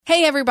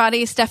Hey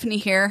everybody, Stephanie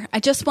here. I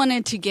just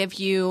wanted to give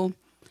you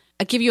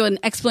an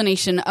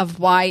explanation of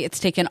why it's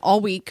taken all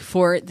week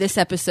for this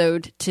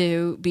episode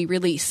to be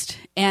released.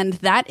 And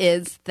that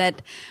is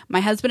that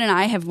my husband and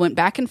I have went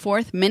back and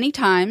forth many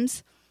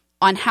times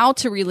on how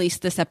to release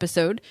this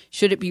episode.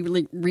 Should it be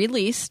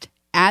released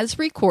as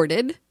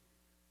recorded,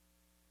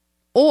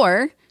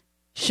 or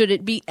should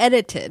it be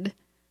edited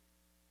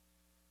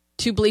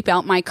to bleep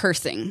out my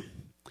cursing?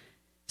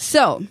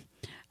 So,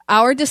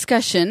 our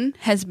discussion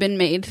has been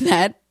made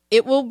that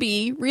it will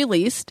be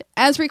released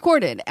as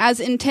recorded, as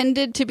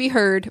intended to be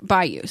heard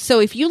by you. So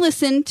if you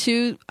listen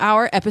to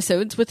our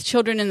episodes with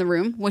children in the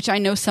room, which I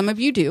know some of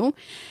you do,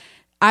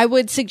 I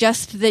would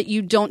suggest that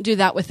you don't do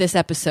that with this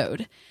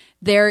episode.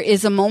 There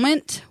is a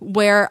moment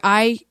where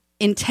I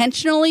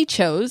intentionally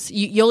chose,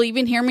 you'll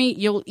even hear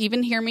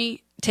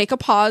me take a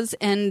pause,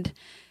 and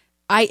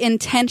I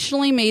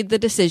intentionally made the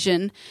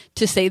decision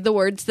to say the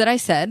words that I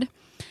said.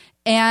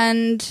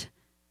 And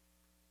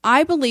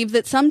I believe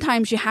that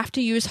sometimes you have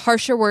to use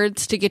harsher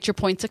words to get your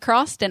points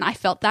across, and I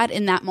felt that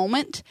in that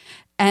moment,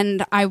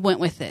 and I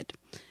went with it.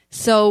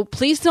 So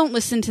please don't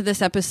listen to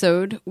this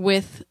episode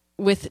with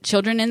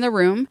children in the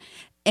room,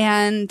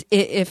 and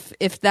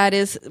if that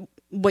is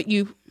what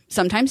you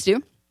sometimes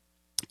do,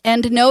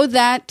 and know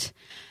that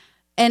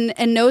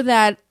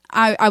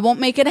I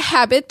won't make it a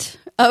habit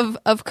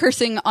of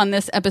cursing on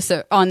this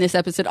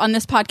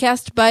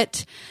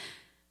podcast,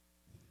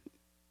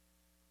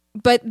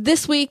 But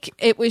this week,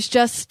 it was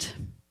just,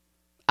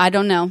 I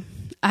don't know.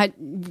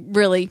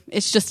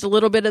 It's just a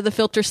little bit of the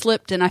filter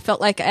slipped, and I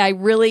felt like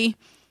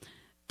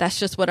that's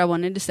just what I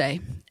wanted to say.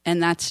 And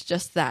that's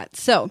just that.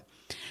 So,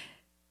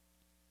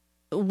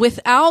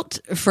 without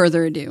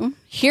further ado,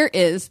 here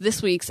is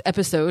this week's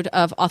episode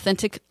of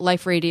Authentic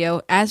Life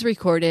Radio, as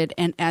recorded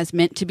and as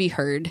meant to be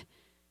heard.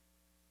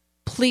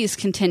 Please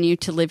continue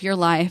to live your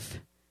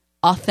life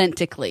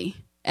authentically,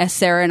 as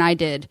Sarah and I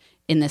did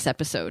in this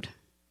episode.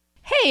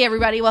 Hey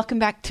everybody, welcome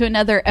back to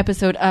another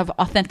episode of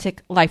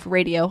Authentic Life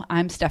Radio.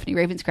 I'm Stephanie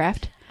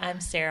Ravenscraft.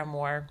 I'm Sarah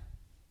Moore.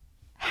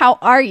 How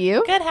are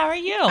you? Good, how are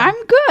you? I'm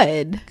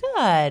good.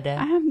 Good.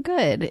 I'm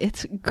good.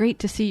 It's great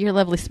to see your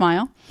lovely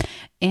smile.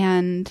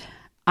 And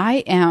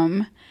I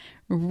am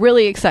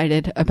really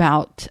excited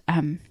about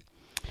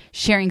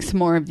sharing some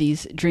more of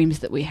these dreams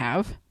that we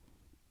have.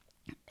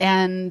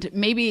 And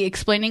maybe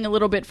explaining a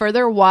little bit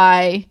further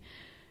why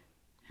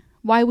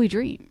we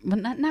dream. Well,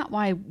 not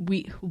why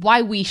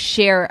we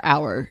share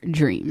our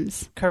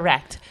dreams.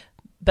 Correct.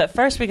 But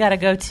first we got to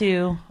go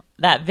to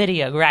that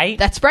video, right?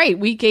 That's right.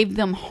 We gave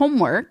them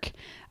homework.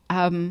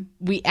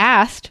 We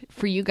asked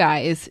for you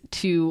guys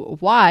to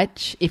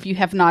watch, if you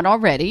have not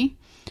already,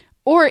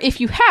 or if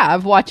you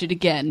have, watch it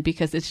again,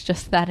 because it's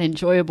just that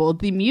enjoyable.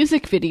 The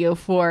music video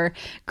for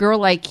Girl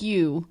Like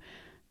You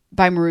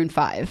by Maroon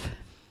 5.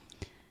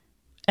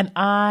 And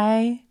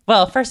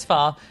first of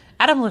all,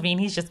 Adam Levine,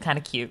 he's just kind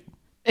of cute.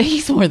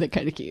 He's more than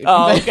kind of cute.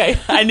 Oh, okay.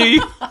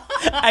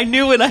 I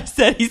knew when I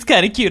said he's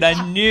kind of cute,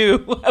 I knew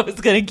I was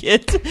going to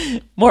get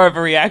more of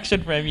a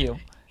reaction from you.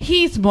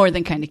 He's more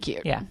than kind of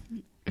cute. Yeah.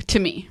 To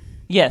me.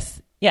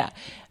 Yes. Yeah.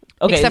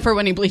 Okay. Except for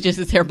when he bleaches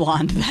his hair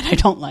blonde, that I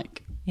don't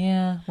like.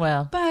 Yeah,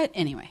 well. But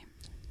anyway.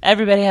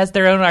 Everybody has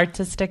their own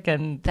artistic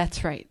and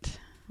that's right.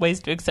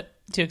 ways to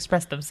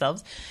express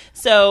themselves.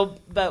 So,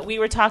 but we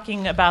were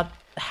talking about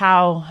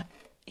how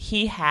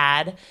he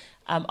had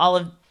all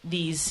of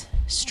these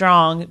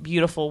strong,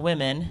 beautiful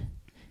women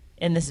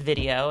in this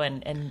video,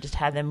 and just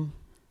had them.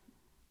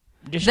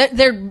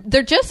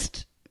 They're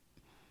just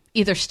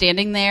either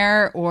standing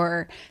there,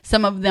 or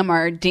some of them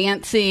are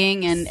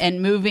dancing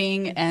and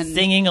moving and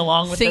singing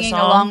along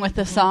with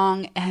the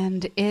song,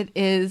 and it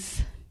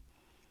is.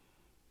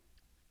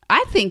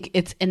 I think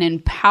it's an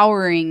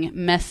empowering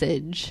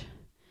message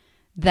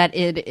that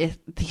it is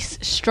these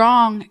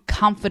strong,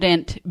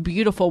 confident,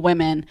 beautiful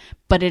women,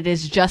 but it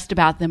is just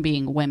about them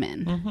being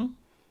women. Mm-hmm.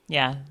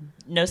 Yeah.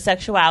 No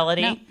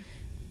sexuality.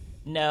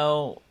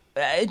 No.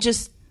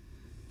 Just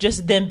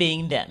them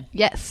being them.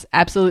 Yes,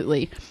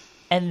 absolutely.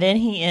 And then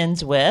he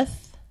ends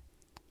with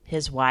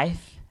his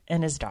wife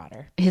and his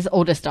daughter. His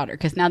oldest daughter,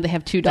 because now they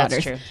have two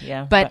daughters. That's true,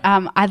 yeah. But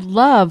I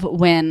love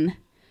when...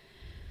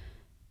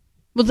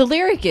 Well, the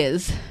lyric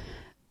is,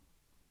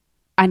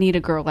 I need a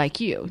girl like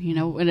you. You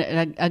know,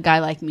 a guy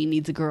like me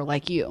needs a girl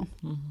like you.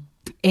 Mm-hmm.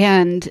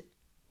 And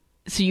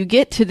so you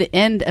get to the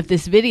end of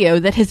this video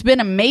that has been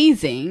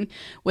amazing,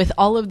 with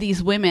all of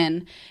these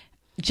women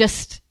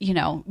just,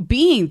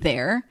 being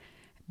there.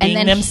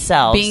 Being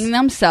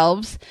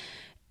themselves.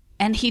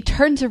 And he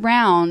turns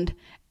around,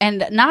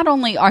 and not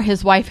only are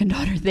his wife and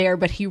daughter there,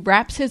 but he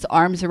wraps his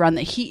arms around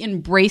them. He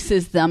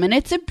embraces them, and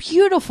it's a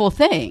beautiful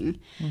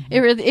thing. Mm-hmm.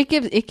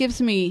 It gives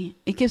me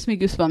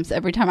goosebumps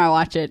every time I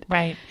watch it.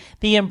 Right.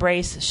 The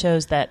embrace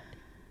shows that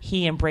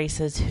he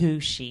embraces who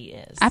she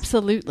is.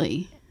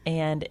 Absolutely.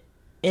 And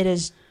it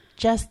is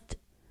just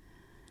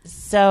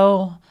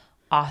so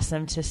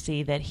awesome to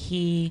see that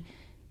he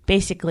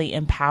basically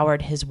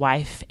empowered his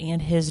wife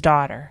and his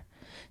daughter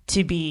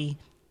to be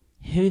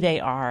who they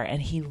are, and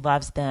he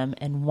loves them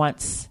and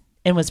wants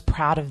was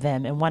proud of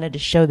them and wanted to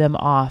show them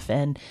off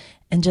and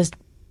just,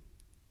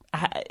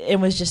 it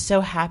was just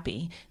so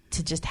happy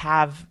to just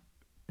have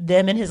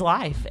them in his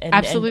life. And,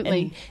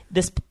 Absolutely. And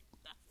this,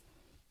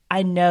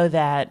 I know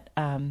that,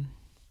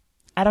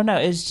 I don't know.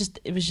 It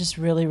was just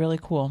really, really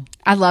cool.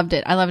 I loved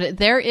it.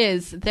 There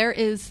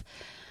is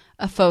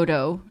a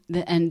photo,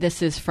 and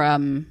this is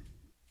from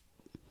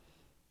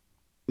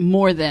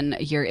more than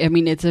a year. I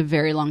mean, it's a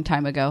very long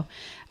time ago.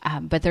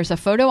 But there's a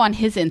photo on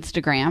his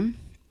Instagram.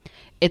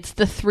 It's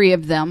the three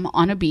of them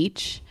on a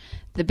beach.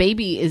 The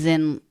baby is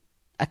in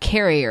a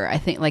carrier, I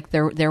think, like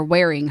they're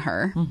wearing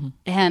her. Mm-hmm.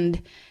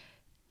 And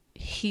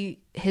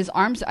his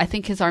arms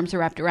are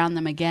wrapped around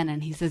them again,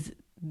 and he says,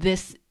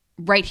 "This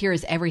right here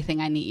is everything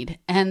I need."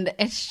 And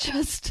it's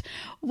just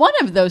one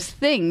of those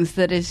things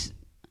that is,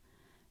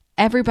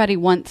 everybody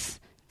wants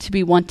to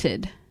be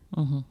wanted.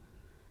 Mm-hmm.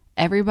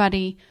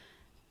 Everybody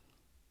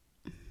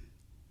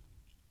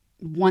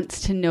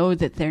wants to know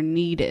that they're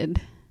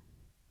needed.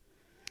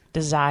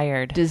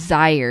 Desired.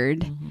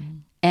 Mm-hmm.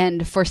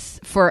 And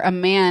for a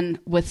man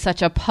with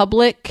such a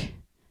public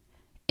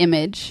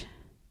image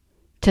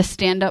to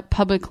stand up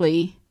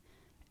publicly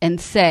and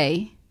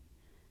say,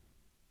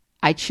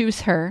 "I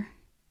choose her.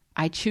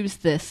 I choose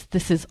this.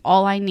 This is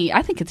all I need."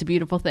 I think it's a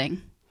beautiful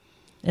thing.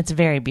 It's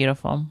very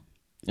beautiful.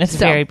 It's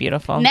very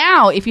beautiful.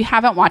 Now, if you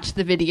haven't watched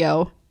the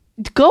video,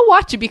 go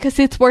watch it because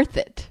it's worth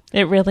it.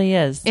 It really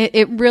is.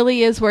 It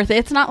really is worth it.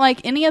 It's not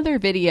like any other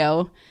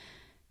video.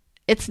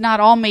 It's not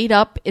all made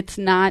up. It's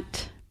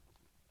not.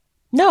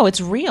 No,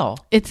 it's real.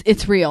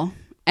 It's real.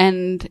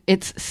 And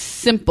it's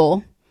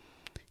simple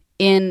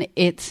in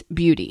its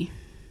beauty.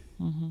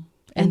 Mm-hmm.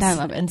 And I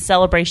love it. And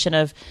celebration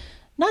of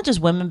not just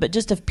women, but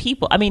just of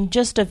people. I mean,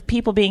 just of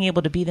people being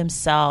able to be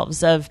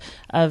themselves, of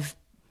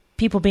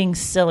people being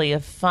silly,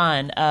 of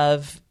fun,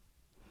 of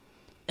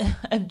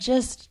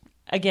just,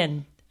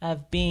 again,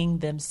 of being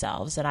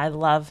themselves. And I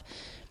love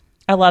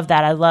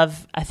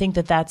that. I think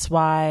that's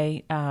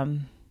why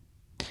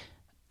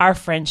our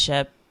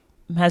friendship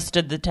has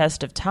stood the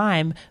test of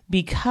time,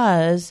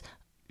 because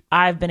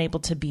I've been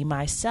able to be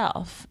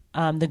myself.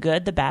 The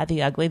good, the bad,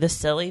 the ugly, the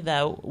silly,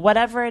 the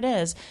whatever it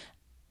is,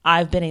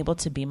 I've been able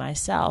to be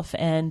myself.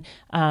 And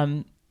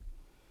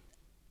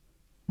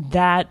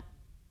that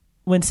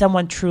when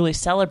someone truly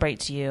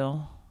celebrates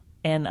you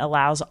and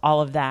allows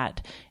all of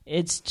that,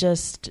 it's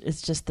just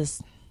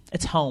this,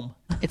 it's home.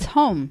 It's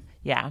home.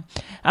 Yeah.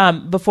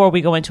 Before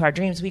we go into our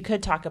dreams, we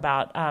could talk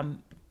about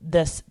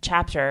this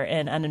chapter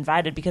in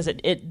Uninvited, because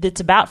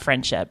it's about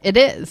friendship. It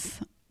is.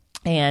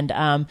 And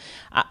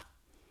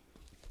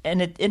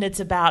it's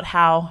about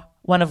how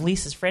one of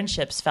Lisa's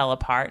friendships fell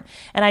apart.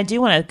 And I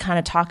do want to kind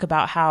of talk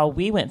about how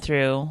we went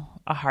through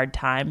a hard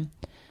time.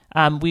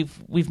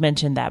 We've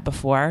mentioned that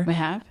before. We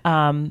have.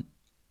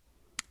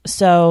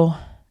 So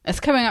it's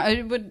coming out.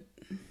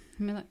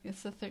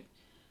 It's the thing.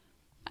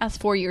 That's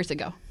 4 years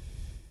ago.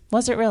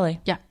 Was it really?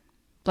 Yeah.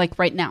 Like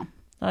right now.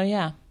 Oh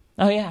yeah.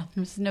 It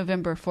was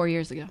November 4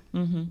 years ago.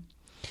 Mm-hmm.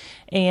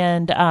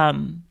 And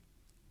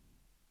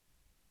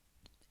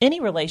any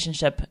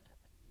relationship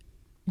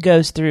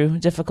goes through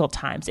difficult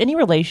times. Any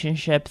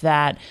relationship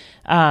that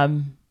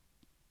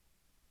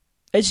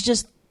it's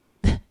just,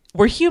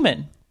 we're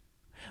human.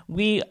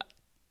 We're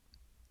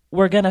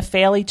going to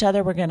fail each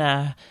other. We're going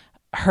to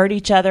hurt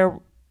each other.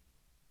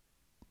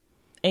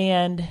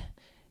 And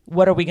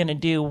what are we going to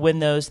do when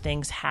those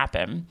things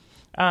happen?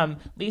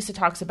 Lisa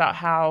talks about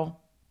how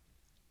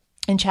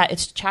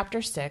it's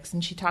chapter 6,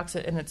 and she talks,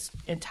 and it's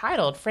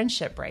entitled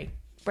 "Friendship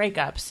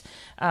Breakups,"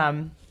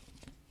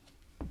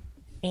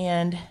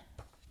 and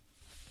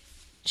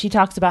she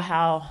talks about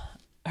how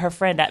her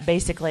friend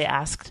basically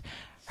asked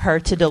her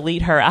to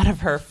delete her out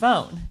of her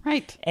phone,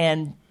 right?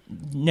 And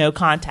no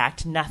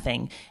contact,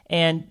 nothing,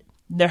 and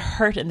the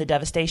hurt and the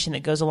devastation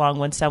that goes along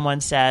when someone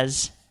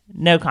says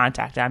no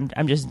contact.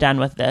 I'm just done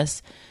with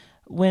this.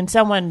 When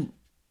someone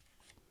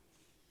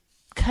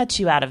cuts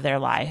you out of their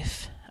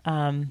life.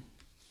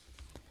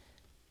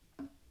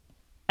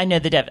 I know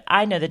the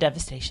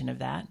devastation of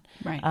that.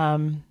 Right.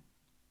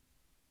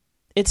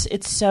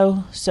 It's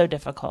so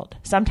difficult.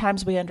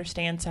 Sometimes we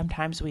understand,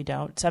 sometimes we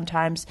don't.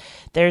 Sometimes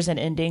there's an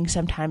ending,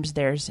 sometimes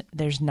there's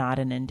not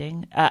an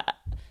ending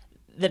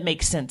that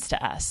makes sense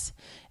to us.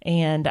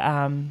 And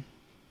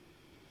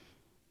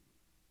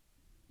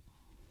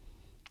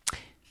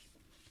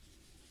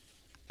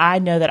I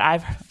know that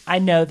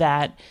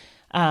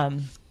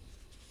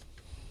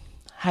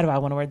how do I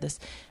want to word this?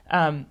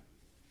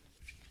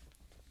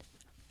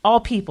 All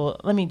people,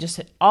 let me just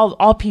say,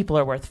 all people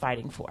are worth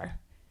fighting for.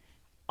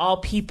 All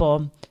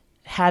people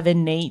have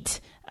innate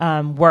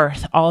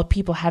worth. All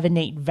people have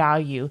innate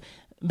value.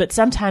 But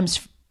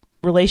sometimes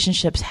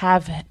relationships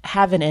have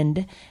an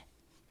end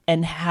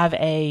and have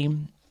a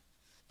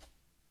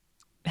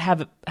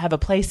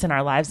place in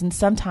our lives. And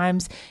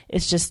sometimes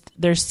it's just,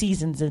 there's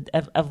seasons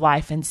of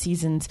life and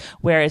seasons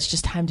where it's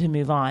just time to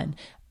move on.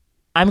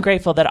 I'm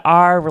grateful that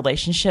our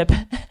relationship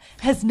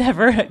has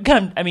never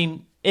come,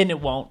 and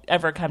it won't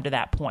ever come to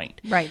that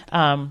point. Right.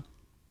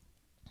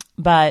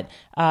 But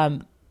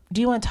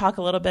do you want to talk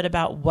a little bit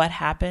about what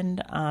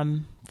happened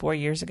 4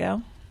 years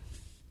ago?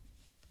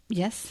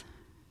 Yes.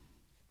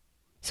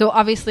 So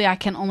obviously I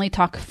can only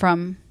talk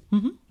from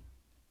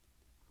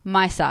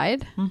my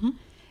side.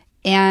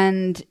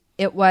 And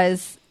it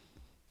was,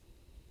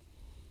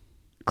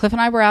 Cliff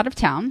and I were out of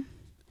town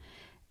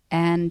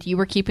and you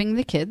were keeping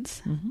the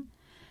kids.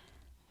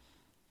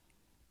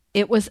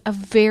 It was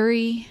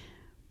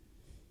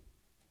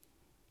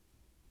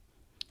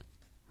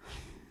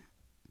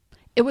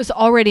it was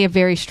already a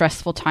very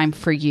stressful time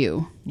for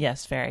you.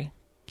 Yes, very.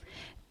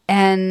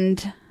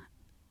 And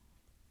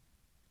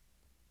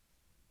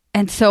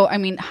so, I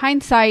mean,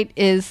 hindsight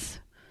is,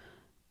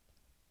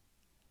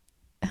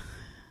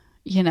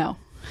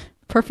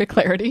 perfect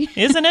clarity.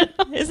 Isn't it?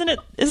 Isn't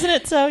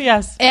it so?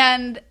 Yes.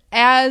 And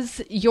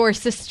as your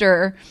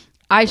sister,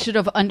 I should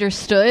have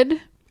understood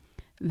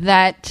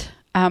that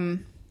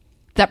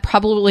that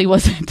probably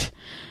wasn't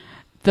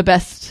the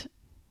best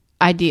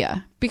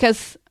idea,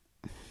 because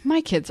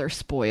my kids are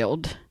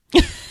spoiled.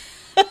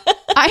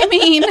 I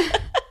mean,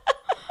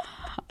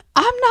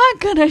 I'm not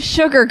going to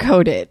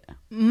sugarcoat it.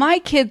 My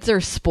kids are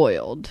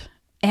spoiled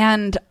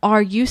and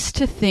are used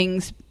to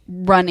things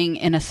running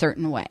in a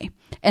certain way.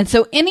 And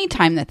so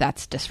anytime that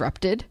that's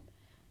disrupted,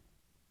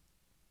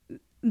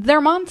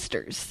 they're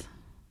monsters.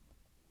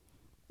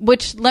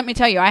 Which, let me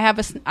tell you, I have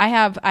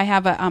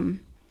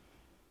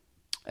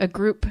a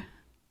group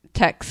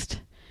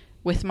text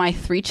with my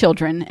 3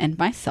 children and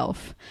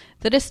myself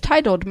that is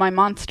titled My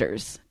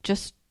Monsters.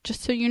 Just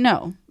so you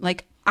know.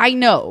 Like, I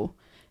know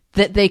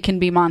that they can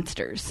be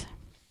monsters.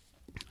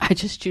 I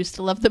just choose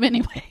to love them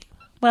anyway.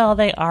 Well,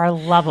 they are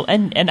lovable.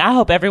 And I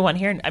hope everyone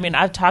here, I mean,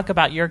 I've talked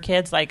about your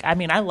kids. Like, I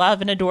mean, I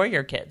love and adore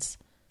your kids.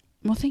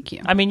 Well, thank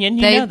you. I mean, you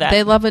know that.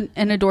 They love and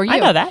adore you. I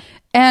know that.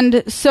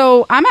 And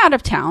so I'm out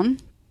of town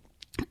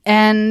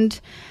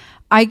and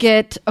I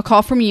get a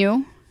call from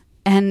you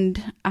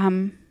and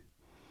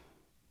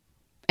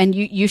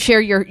you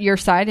share your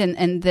side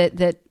and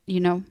that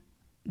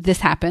this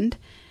happened.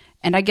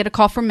 And I get a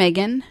call from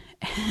Megan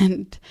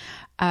and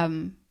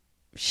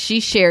she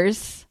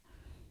shares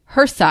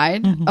her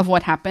side of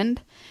what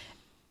happened.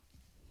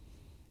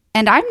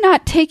 And I'm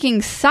not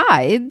taking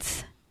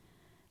sides.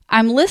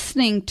 I'm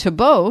listening to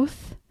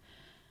both.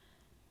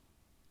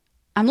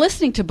 I'm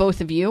listening to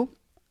both of you.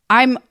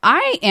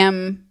 I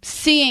am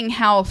seeing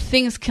how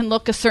things can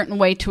look a certain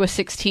way to a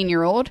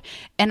 16-year-old,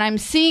 and I'm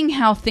seeing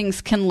how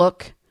things can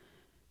look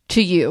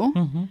to you.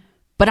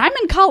 But I'm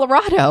in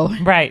Colorado.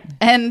 Right.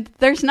 And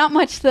there's not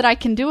much that I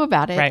can do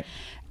about it. Right.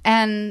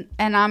 And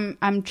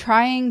I'm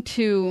trying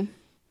to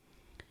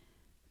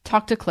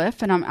talk to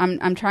Cliff, and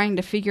I'm trying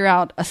to figure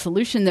out a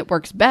solution that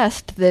works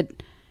best,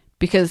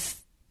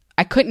 because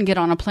I couldn't get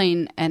on a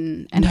plane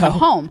and go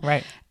home.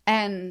 Right.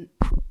 And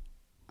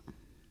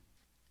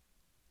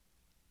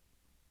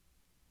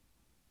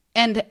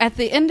at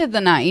the end of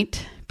the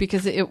night,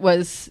 because it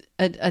was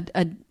a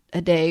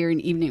day or an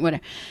evening,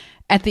 whatever,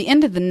 at the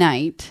end of the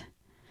night,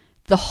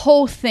 the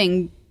whole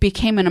thing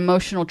became an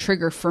emotional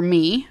trigger for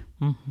me.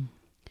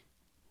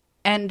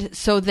 And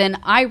so then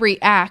I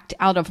react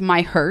out of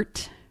my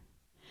hurt.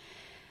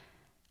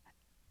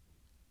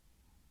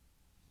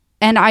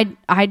 And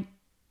I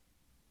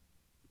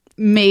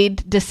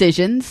made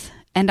decisions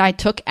and I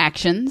took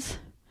actions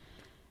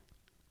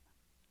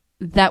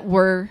that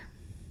were,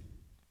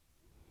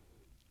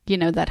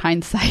 that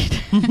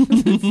hindsight.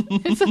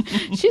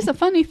 She's a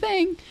funny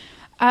thing.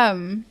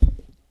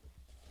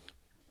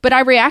 But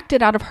I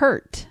reacted out of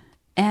hurt.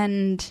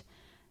 And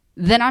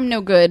then I'm no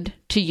good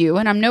to you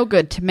and I'm no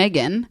good to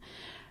Megan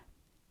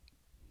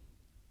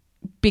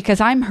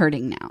because I'm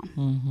hurting now.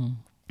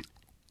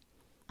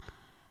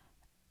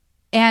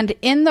 And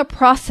in the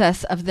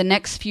process of the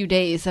next few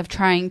days of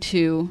trying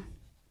to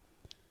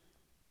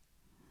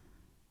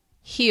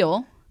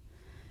heal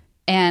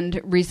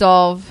and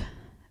resolve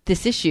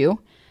this issue,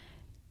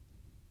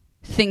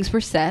 things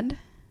were said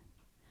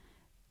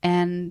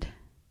and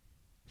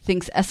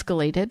things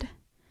escalated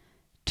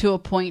to a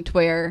point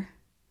where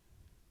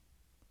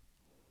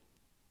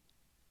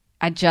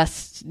I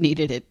just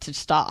needed it to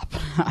stop.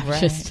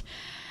 Right.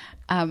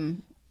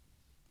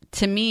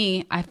 To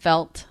me, I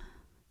felt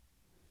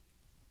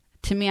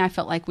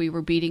like we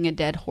were beating a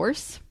dead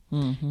horse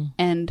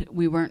and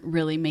we weren't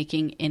really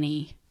making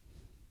any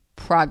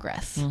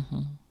progress.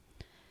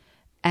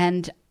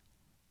 And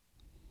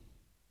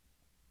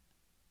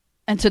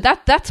so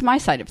that's my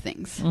side of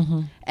things.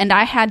 And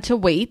I had to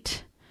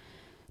wait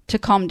to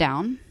calm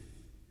down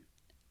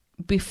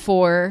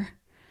before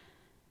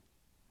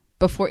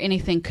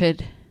anything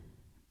could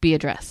be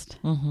addressed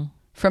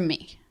from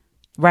me.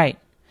 Right.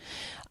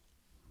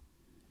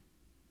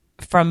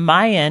 From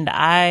my end,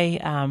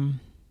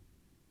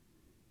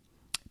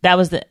 that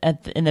was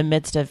in the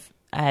midst of,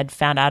 I had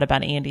found out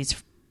about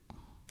Andy's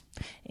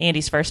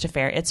first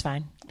affair. It's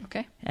fine.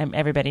 Okay.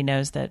 Everybody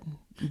knows that,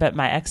 but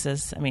my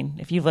ex's, I mean,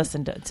 if you've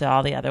listened to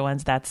all the other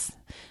ones, that's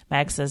my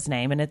ex's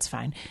name and it's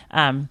fine.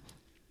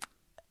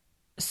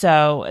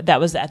 So that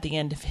was at the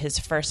end of his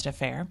first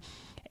affair.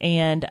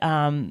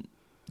 And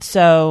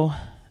so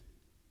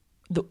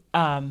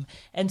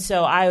And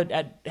so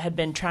I had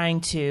been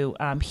trying to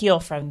heal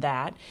from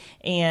that,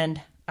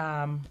 and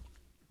but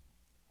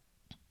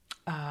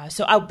I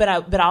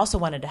also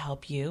wanted to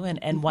help you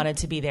and wanted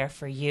to be there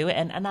for you,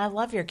 and I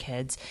love your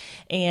kids,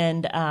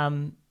 and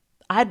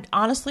I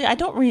honestly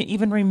don't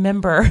even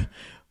remember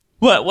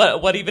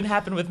what even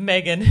happened with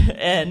Megan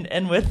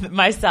and with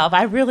myself.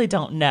 I really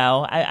don't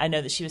know. I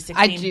know that she was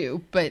 16. I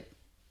do, but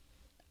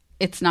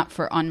it's not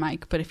for on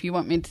mic, but if you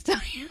want me to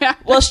tell you.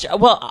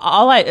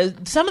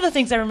 Some of the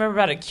things I remember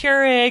about a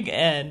Keurig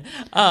and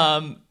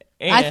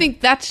I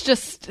think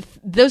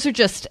those are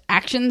just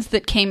actions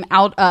that came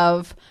out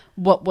of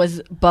what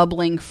was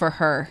bubbling for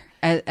her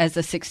as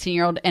a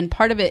 16-year-old. And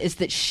part of it is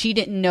that she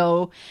didn't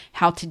know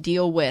how to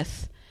deal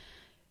with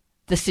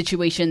the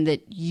situation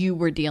that you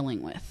were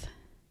dealing with.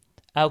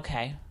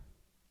 Okay.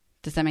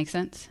 Does that make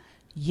sense?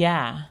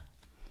 Yeah.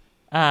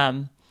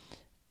 And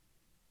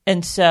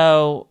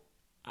so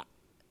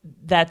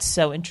that's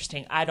so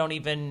interesting. I don't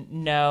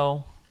even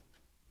know.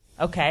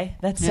 Okay.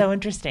 That's so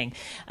interesting.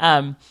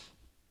 Now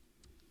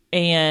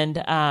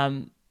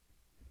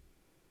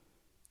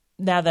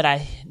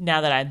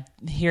that I'm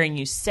hearing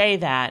you say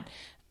that,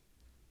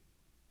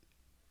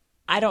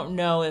 I don't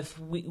know if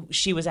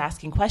she was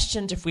asking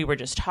questions, if we were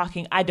just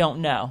talking. I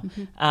don't know.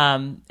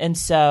 Mm-hmm. And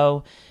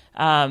so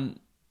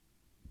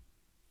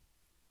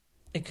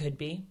it could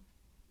be.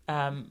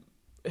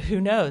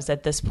 Who knows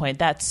at this point?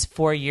 That's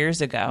 4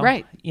 years ago.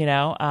 Right.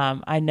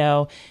 I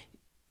know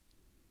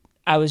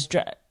I was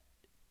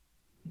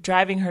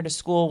driving her to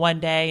school one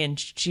day and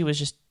she was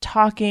just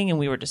talking and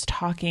we were just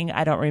talking.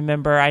 I don't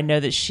remember. I know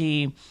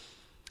that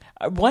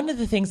one of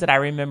the things that I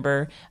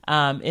remember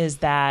is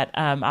that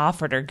I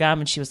offered her gum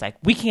and she was like,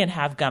 we can't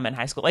have gum in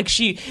high school. Like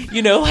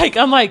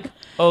I'm like,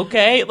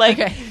 okay. Like,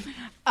 okay.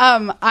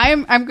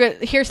 I'm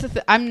good. Here's the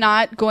thing. I'm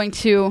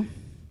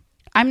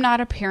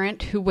not a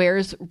parent who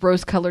wears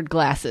rose-colored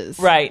glasses.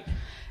 Right.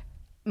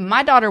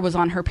 My daughter was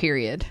on her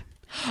period.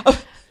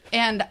 Oh.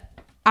 And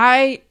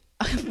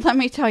let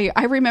me tell you,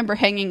 I remember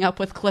hanging up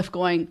with Cliff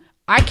going,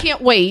 I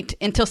can't wait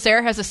until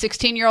Sarah has a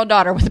 16-year-old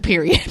daughter with a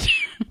period.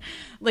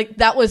 Like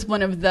that was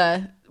one of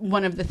the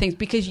things,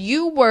 because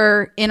you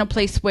were in a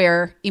place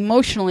where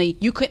emotionally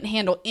you couldn't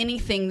handle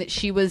anything that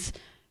she was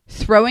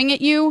throwing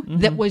at you. Mm-hmm.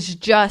 That was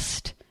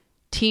just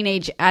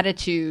teenage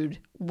attitude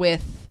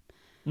with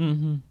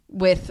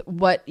what,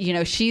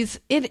 it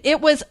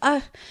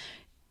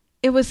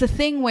was a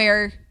thing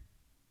where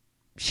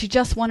she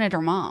just wanted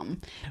her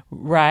mom.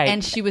 Right.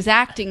 And she was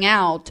acting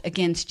out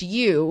against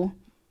you,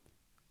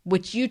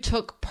 which you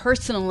took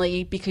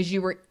personally because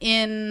you were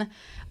in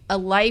a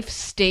life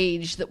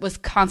stage that was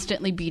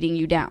constantly beating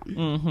you down.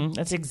 Mm-hmm.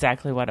 That's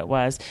exactly what it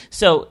was.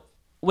 So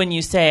when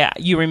you say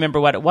you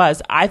remember what it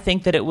was, I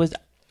think that it was,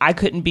 I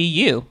couldn't be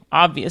you,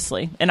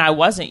 obviously, and I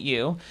wasn't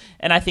you.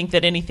 And I think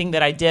that anything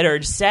that I did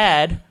or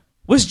said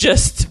was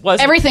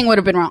everything would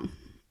have been wrong.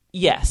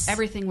 Yes.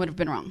 Everything would have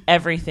been wrong.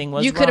 Everything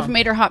was You wrong. could have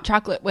made her hot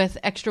chocolate with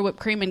extra whipped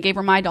cream and gave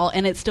her my doll,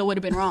 and it still would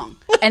have been wrong.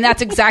 And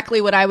that's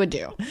exactly what I would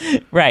do.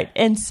 Right.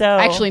 And so...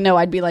 Actually, no,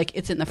 I'd be like,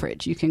 it's in the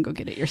fridge. You can go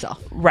get it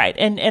yourself. Right.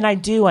 And I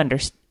do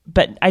understand,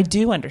 but I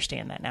do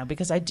understand that now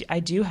because I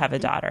do have a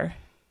daughter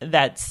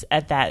that's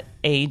at that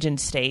age and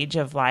stage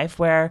of life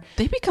where...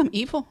 They become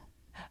evil.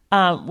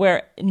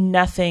 Where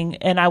nothing...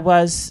 And I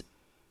was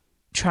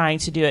trying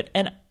to do it.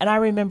 And I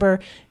remember...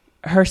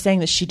 her saying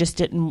that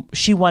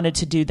she wanted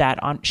to do that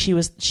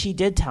she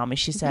did tell me,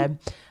 she said,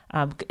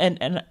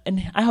 and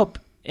I hope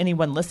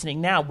anyone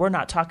listening now, we're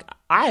not talking,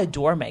 I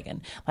adore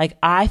Megan. Like,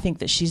 I think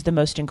that she's the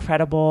most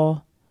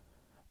incredible,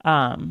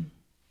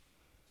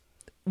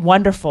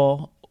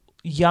 wonderful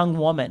young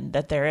woman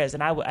that there is.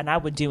 And I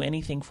would do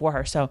anything for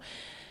her. So,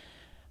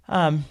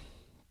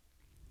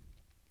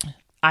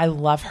 I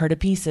love her to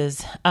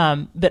pieces.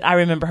 But I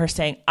remember her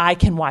saying, I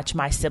can watch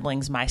my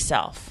siblings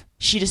myself.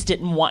 She just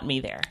didn't want me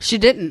there. She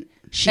didn't.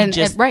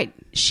 Right.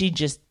 She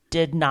just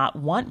did not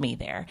want me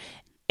there.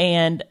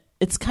 And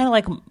it's kind of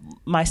like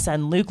my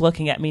son Luke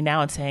looking at me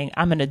now and saying,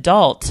 I'm an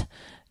adult.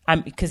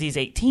 Because he's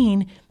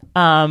 18.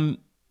 I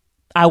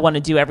want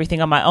to do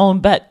everything on my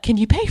own, but can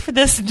you pay for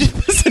this and do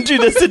this and do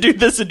this and do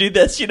this and do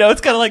this?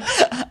 It's kind of like,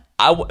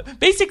 I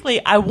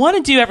want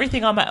to do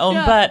everything on my own,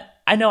 but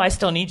I know I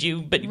still need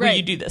you, but will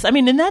you do this? I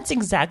mean, and that's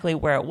exactly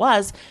where it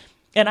was.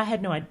 And I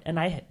had no idea, and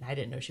I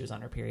didn't know she was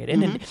on her period.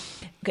 And then,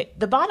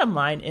 the bottom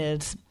line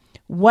is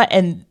what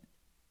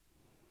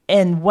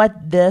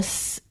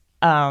this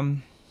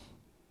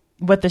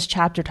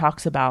chapter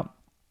talks about.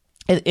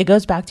 It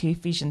goes back to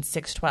Ephesians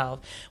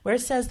 6:12, where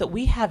it says that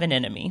we have an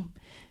enemy,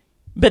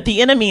 but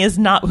the enemy is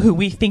not who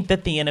we think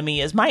that the enemy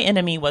is. My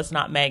enemy was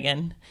not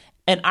Megan,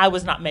 and I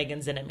was not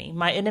Megan's enemy.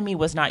 My enemy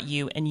was not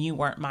you, and you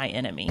weren't my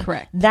enemy.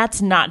 Correct.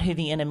 That's not who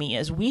the enemy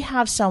is. We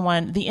have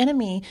someone. The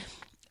enemy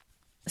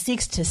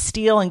seeks to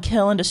steal and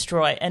kill and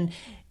destroy, and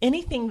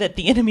anything that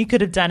the enemy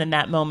could have done in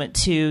that moment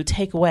to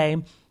take away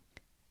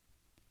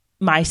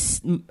I'm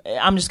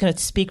just going to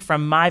speak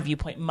from my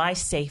viewpoint, my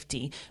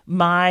safety,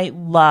 my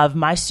love,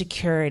 my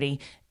security.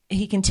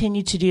 he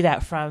continued to do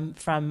that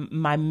from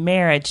my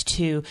marriage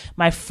to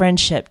my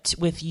friendship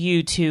with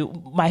you, to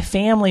my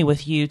family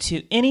with you,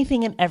 to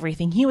anything and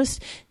everything. He was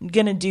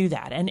going to do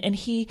that. And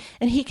he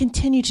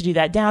continued to do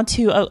that down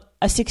to a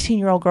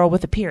 16-year-old girl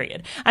with a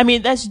period. I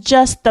mean, that's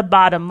just the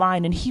bottom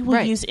line. And he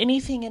will use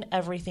anything and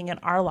everything in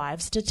our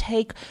lives to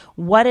take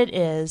what it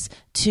is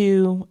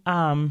to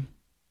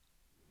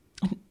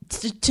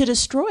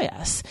destroy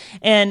us.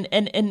 And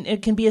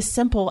it can be as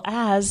simple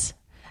as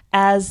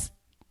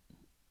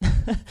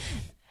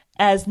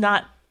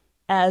not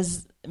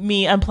as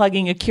me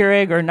unplugging a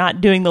Keurig or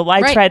not doing the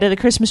lights right at the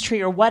Christmas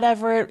tree or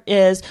whatever it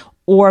is,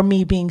 or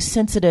me being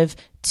sensitive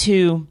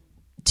to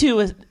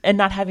and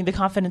not having the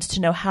confidence to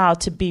know how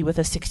to be with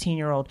a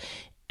 16-year-old.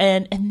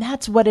 And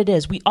that's what it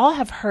is. We all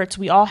have hurts.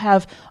 We all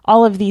have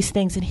all of these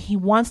things, and he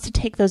wants to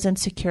take those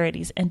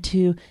insecurities and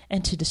to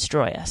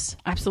destroy us.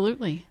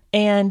 Absolutely.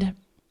 And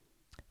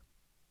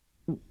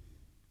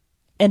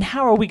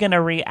how are we going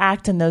to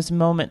react in those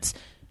moments?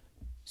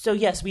 So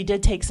yes, we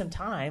did take some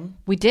time.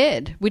 We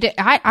did.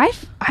 I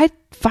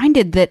find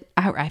it that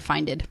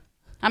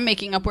I'm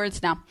making up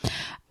words now.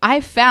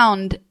 I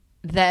found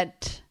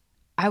that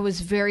I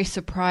was very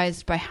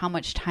surprised by how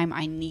much time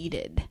I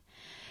needed.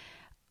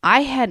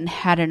 I hadn't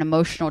had an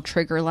emotional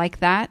trigger like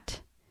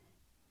that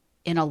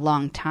in a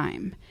long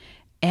time.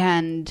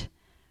 And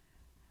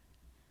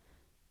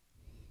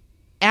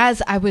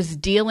as I was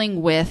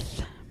dealing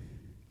with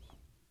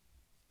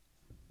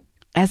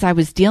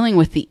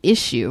the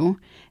issue,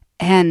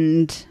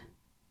 and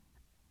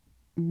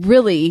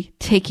really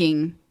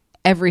taking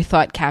every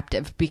thought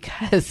captive,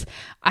 because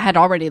I had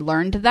already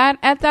learned that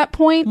at that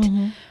point.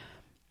 Mm-hmm.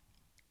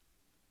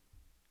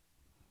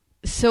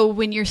 So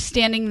when you're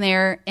standing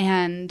there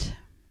and,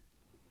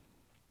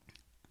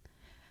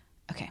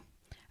 okay,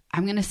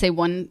 I'm going to say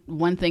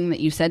one thing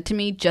that you said to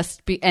me,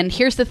 and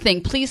here's the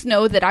thing. Please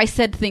know that I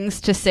said things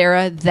to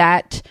Sarah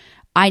that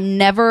I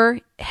never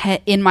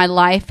in my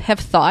life have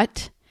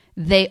thought.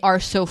 They are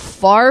so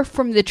far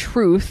from the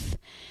truth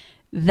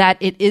that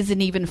it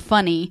isn't even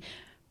funny.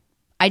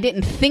 I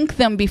didn't think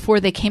them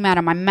before they came out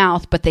of my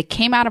mouth, but they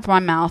came out of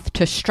my mouth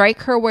to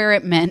strike her where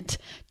it meant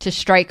to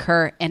strike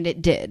her, and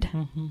it did.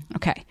 Mm-hmm.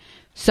 Okay.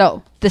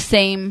 So the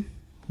same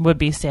would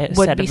be said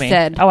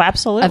oh,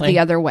 absolutely, of the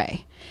other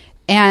way.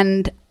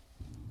 And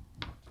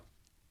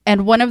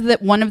one of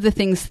the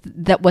things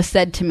that was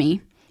said to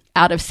me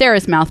out of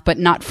Sarah's mouth, but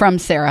not from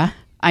Sarah,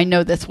 I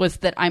know this, was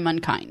that I'm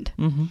unkind.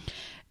 Mm-hmm.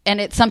 And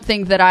it's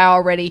something that I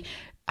already,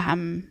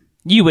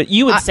 you would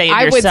say of yourself.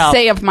 I would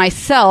say of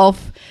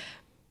myself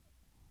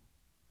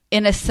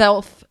in a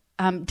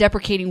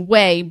self-deprecating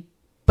way,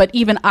 but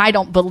even I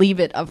don't believe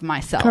it of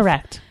myself.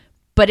 Correct.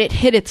 But it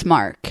hit its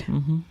mark.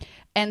 Mm-hmm.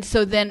 And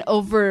so then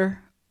over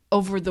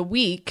the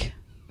week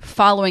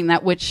following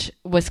that, which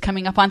was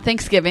coming up on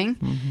Thanksgiving,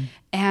 mm-hmm.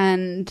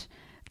 and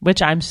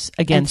which I'm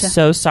again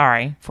so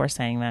sorry for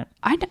saying that.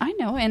 I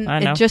know, and I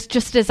know.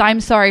 Just as I'm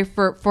sorry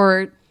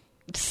for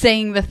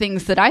saying the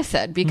things that I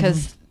said,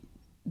 because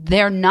mm-hmm.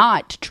 they're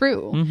not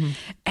true. Mm-hmm.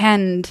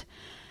 And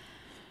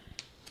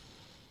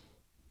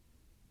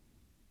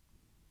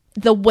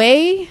the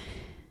way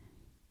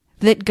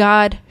that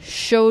God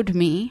showed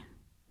me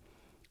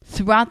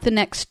throughout the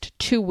next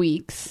 2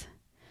 weeks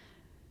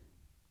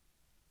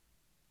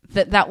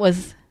that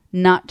was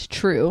not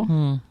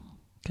true.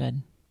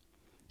 Good.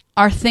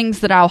 Are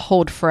things that I'll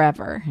hold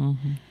forever.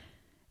 Mm-hmm.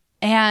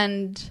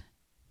 And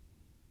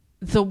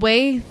the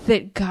way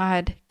that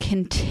God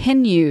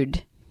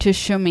continued to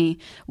show me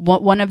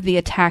what one of the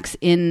attacks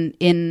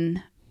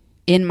in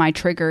my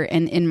trigger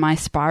and in my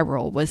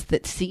spiral was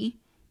that, see,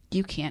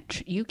 you can't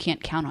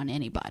count on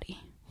anybody.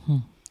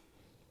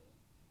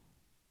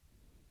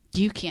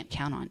 You can't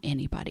count on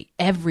anybody.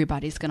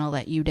 Everybody's going to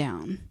let you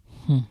down.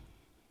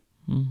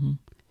 Mm-hmm.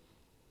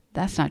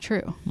 That's not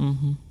true.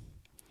 Mm-hmm.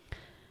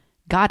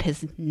 God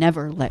has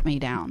never let me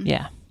down.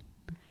 Yeah.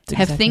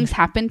 Have things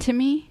happened to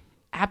me?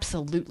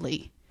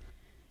 Absolutely.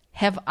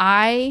 Have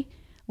I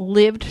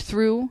lived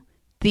through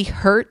the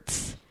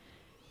hurts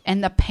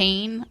and the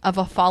pain of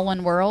a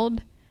fallen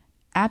world?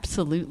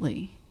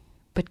 Absolutely.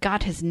 But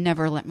God has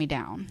never let me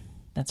down.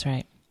 That's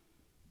right.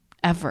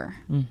 Ever.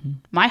 Mm-hmm.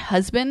 My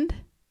husband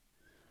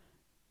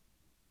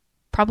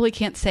probably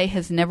can't say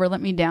has never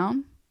let me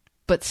down,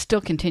 but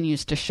still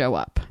continues to show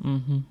up.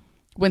 Mm-hmm.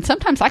 When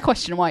sometimes I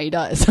question why he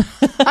does.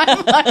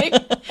 I'm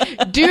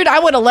like, dude, I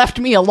would have left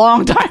me a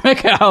long time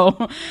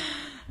ago.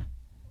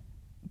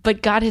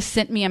 But God has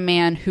sent me a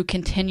man who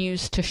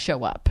continues to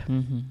show up.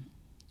 Mm-hmm.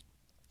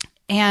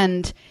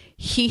 And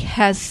he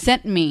has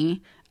sent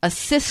me a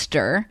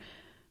sister.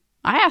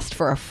 I asked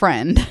for a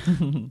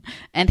friend,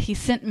 and he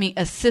sent me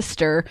a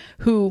sister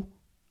who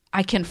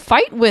I can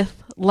fight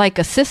with like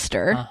a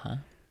sister, uh-huh.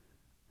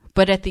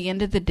 but at the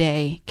end of the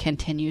day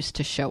continues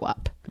to show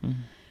up.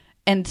 Mm-hmm.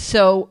 And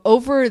so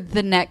over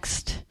the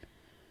next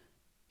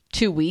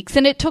 2 weeks,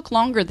 and it took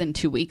longer than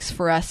 2 weeks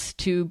for us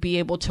to be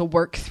able to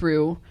work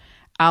through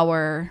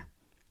our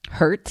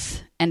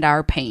hurts and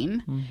our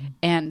pain, mm-hmm.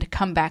 and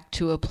come back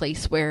to a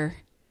place where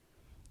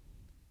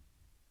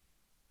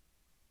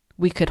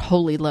we could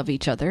wholly love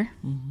each other.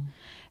 Mm-hmm.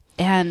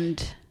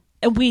 And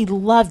we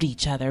loved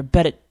each other,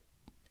 but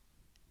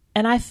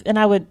I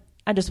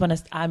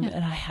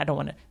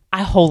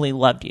wholly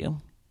loved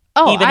you.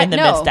 Oh, even in the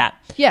midst of that.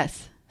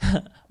 Yes.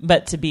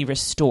 But to be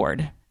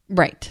restored.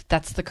 Right.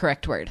 That's the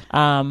correct word.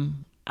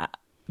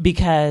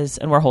 Because,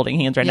 and we're holding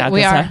hands right now.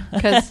 We are.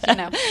 Because,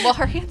 well,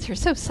 her hands are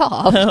so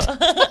soft.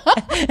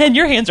 And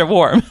your hands are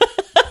warm.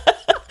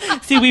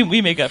 See,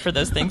 we make up for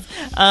those things.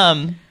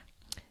 To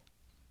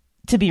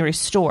be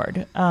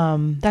restored.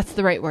 That's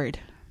the right word.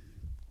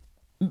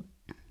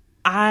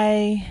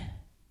 And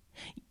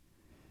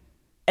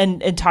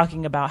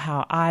talking about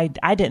how I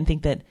didn't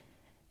think that,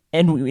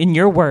 and in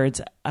your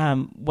words,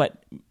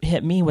 what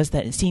hit me was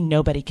that, see,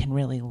 nobody can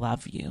really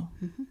love you.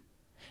 Mm-hmm.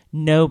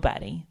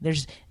 Nobody.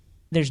 There's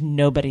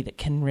nobody that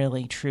can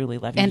really, truly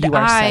love you. And you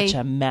are such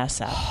a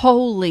mess up.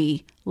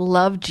 Wholly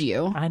loved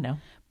you. I know.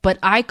 But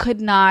I could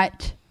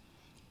not,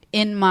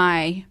 in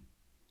my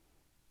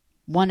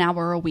 1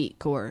 hour a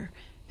week or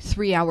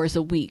 3 hours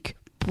a week,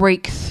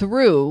 break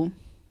through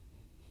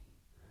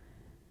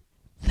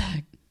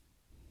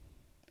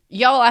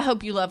y'all, I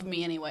hope you love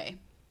me anyway.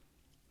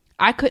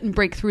 I couldn't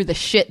break through the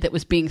shit that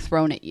was being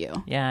thrown at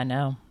you. Yeah, I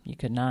know. You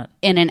could not.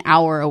 In an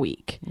hour a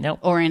week. Nope.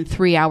 Or in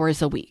 3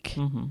 hours a week.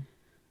 Mm-hmm.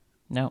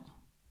 Nope.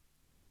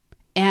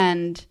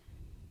 And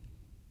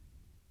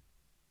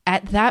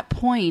at that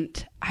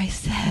point, I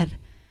said,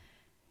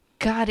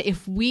 God,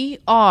 if we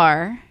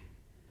are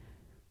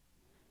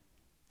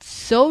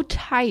so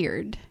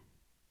tired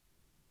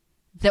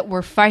that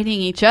we're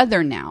fighting each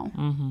other now,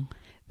 mm-hmm.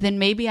 then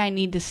maybe I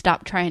need to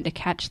stop trying to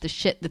catch the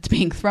shit that's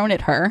being thrown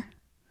at her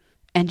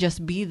and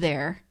just be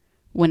there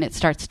when it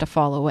starts to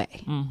fall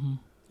away. Mm-hmm.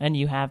 And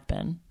you have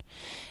been.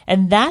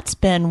 And that's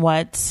been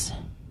what's...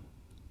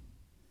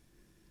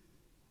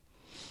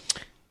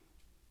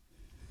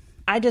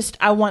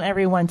 I want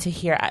everyone to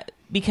hear,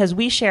 because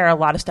we share a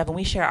lot of stuff and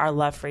we share our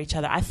love for each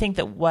other. I think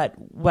that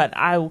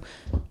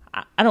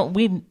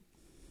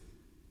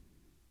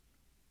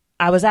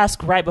I was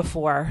asked right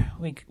before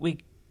we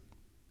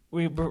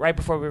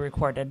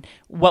recorded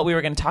what we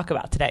were going to talk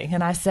about today.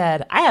 And I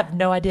said, I have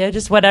no idea,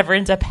 just whatever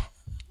ends up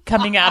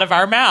coming out of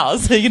our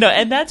mouths,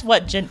 and that's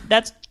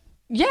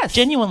yes,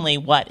 genuinely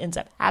what ends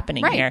up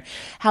happening right. here.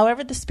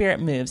 However the Spirit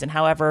moves, and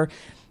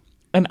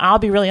I'll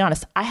be really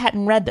honest, I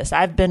hadn't read this.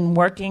 I've been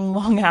working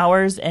long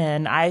hours,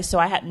 and I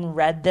hadn't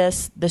read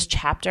this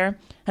chapter.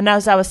 And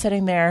as I was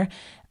sitting there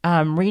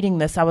reading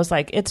this, I was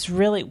like,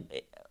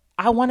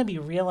 I want to be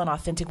real and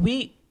authentic.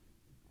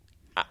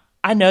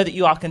 I know that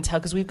you all can tell,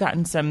 because we've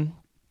gotten some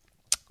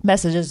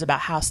messages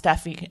about how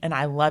Steffi and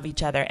I love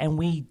each other, and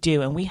we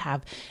do, and we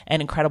have an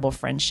incredible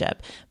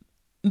friendship.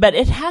 But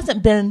it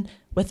hasn't been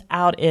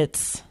without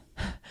its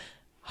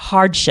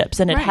hardships,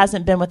 and it right.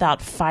 hasn't been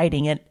without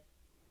fighting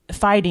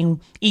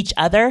each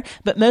other.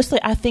 But mostly,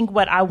 I think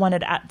what I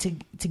wanted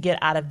to get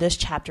out of this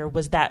chapter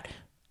was that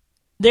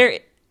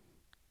the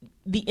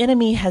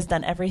enemy has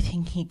done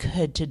everything he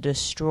could to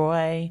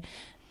destroy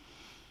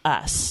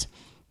us.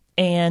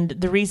 And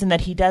the reason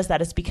that he does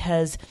that is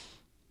because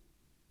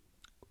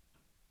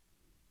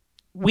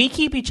we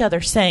keep each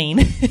other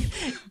sane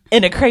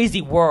in a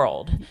crazy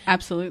world.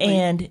 Absolutely.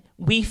 And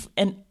we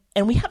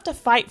have to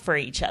fight for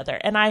each other.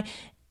 And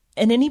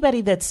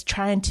anybody that's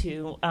trying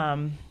to,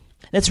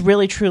 that's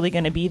really truly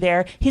going to be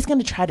there, he's going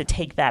to try to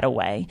take that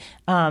away.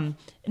 Now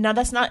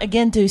that's not,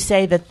 again, to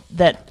say that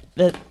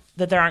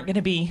there aren't going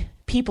to be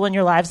people in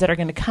your lives that are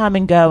going to come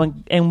and go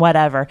and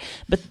whatever,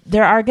 but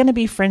there are going to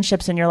be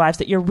friendships in your lives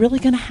that you're really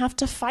going to have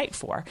to fight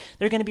for.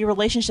 There are going to be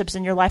relationships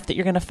in your life that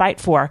you're going to fight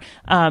for.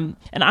 And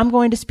I'm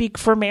going to speak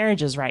for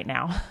marriages right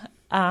now.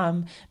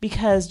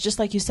 Because just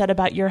like you said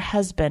about your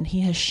husband,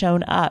 he has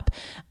shown up.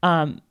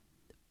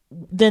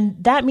 Then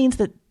that means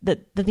that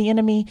the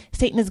enemy,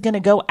 Satan, is going to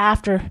go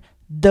after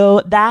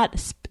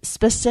that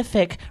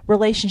specific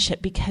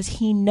relationship, because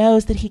he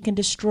knows that he can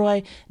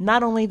destroy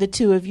not only the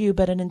two of you,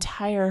 but an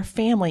entire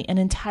family, an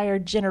entire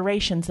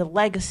generations, the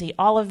legacy,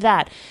 all of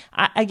that.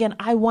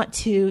 I want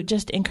to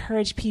just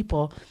encourage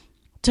people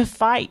to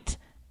fight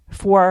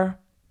for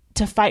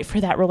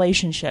that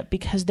relationship,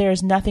 because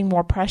there's nothing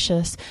more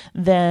precious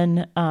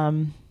than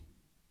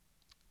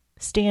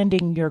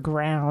standing your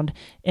ground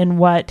in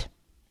what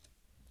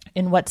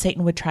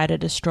Satan would try to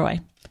destroy.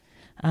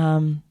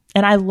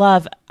 And I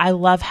love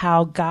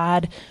how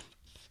God,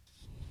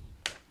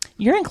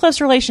 you're in close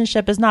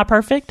relationship is not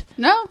perfect.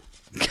 No,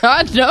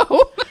 God,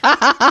 no.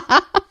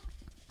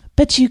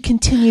 But you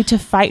continue to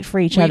fight for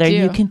each other. Do.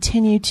 You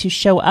continue to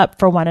show up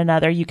for one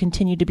another. You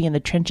continue to be in the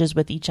trenches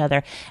with each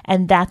other.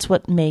 And that's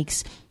what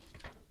makes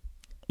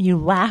you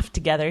laugh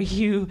together.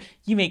 It's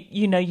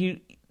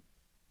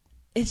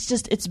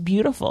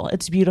beautiful.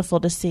 It's beautiful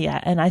to see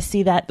it. And I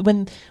see that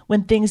when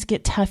things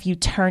get tough, you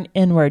turn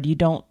inward. You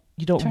don't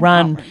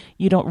run. Outward.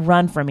 You don't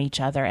run from each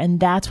other. And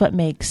that's what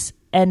makes,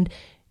 and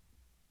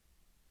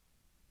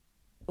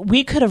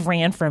we could have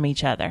ran from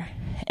each other,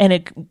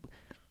 and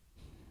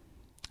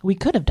we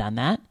could have done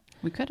that.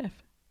 We could have.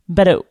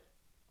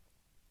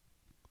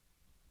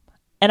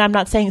 And I'm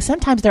not saying,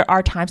 sometimes there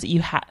are times that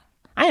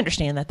I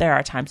understand that there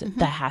are times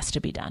that has to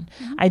be done.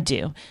 I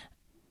do.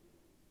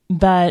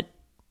 But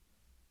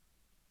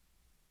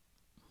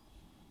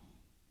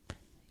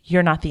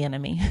you're not the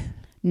enemy.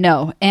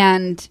 No.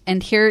 And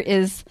here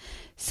is,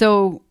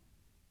 so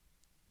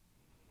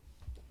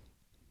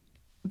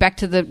back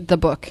to the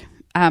book.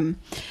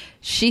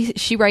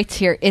 She writes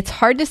here, it's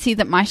hard to see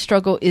that my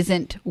struggle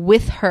isn't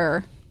with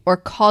her or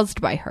caused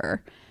by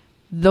her.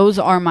 Those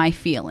are my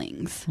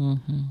feelings.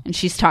 And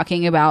she's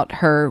talking about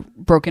her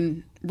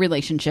broken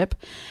relationship.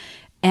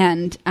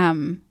 And,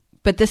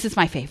 but this is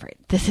my favorite.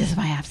 This is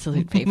my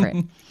absolute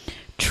favorite.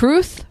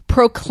 Truth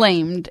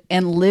proclaimed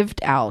and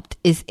lived out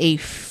is a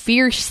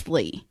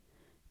fiercely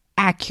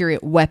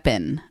accurate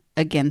weapon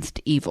against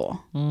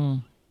evil.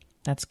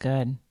 That's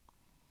good.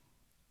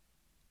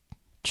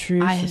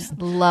 Truth. I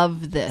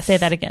love this. Say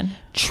that again.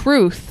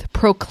 Truth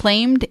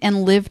proclaimed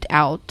and lived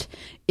out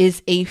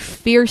is a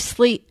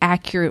fiercely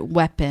accurate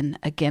weapon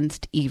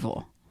against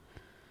evil.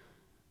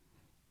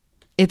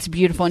 It's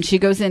beautiful. And she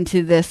goes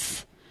into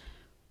this,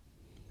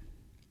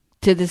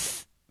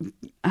 this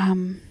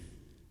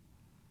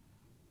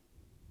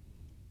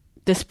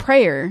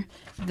prayer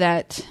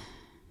that,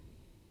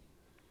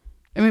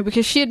 I mean,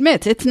 because she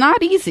admits it's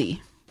not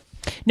easy.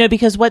 No,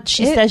 because what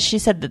she says, she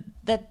said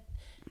that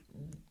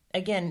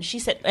again, she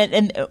said,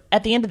 and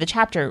at the end of the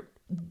chapter,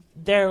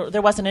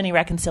 there wasn't any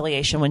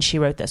reconciliation when she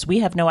wrote this. We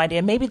have no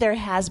idea. Maybe there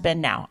has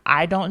been now.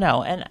 I don't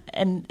know.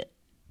 And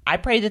I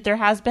pray that there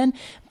has been.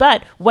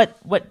 But what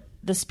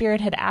the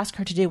Spirit had asked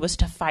her to do was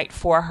to fight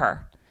for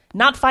her.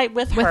 Not fight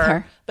with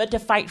her, but to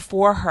fight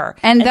for her.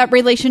 And that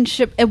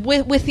relationship,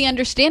 with the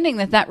understanding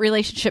that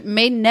relationship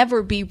may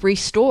never be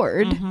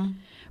restored,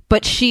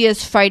 but she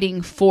is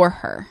fighting for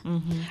her.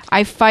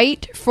 I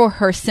fight for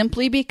her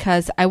simply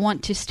because I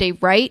want to stay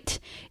right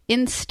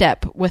in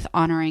step with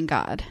honoring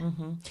God.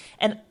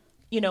 And,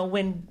 you know,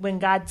 when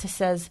God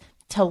says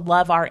to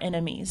love our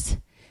enemies,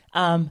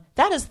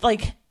 that is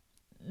like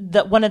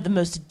one of the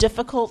most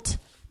difficult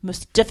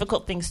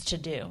things to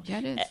do. Yeah,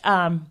 it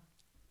is.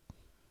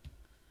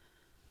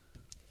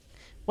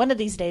 One of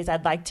these days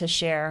I'd like to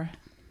share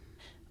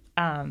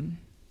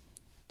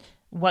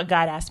what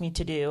God asked me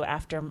to do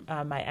after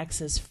my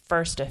ex's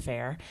first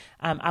affair.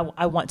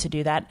 I want to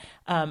do that.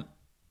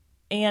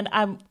 And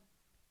I'm,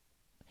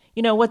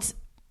 you know, what's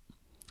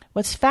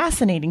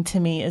fascinating to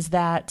me is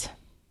that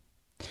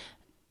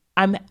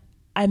I'm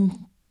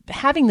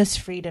having this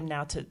freedom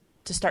now to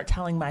start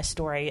telling my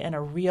story in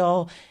a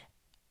real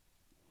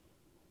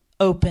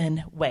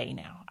open way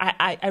now.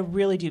 I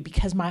really do,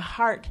 because my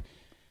heart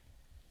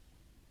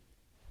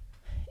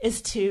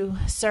is to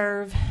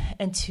serve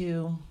and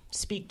to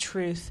speak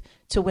truth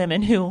to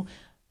women who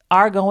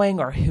are going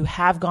or who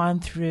have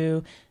gone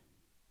through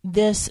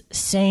this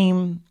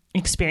same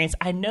experience.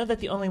 I know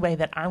that the only way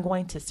that I'm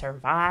going to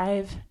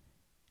survive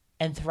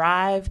and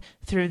thrive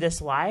through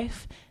this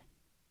life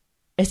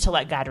is to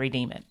let God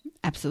redeem it.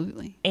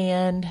 Absolutely.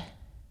 And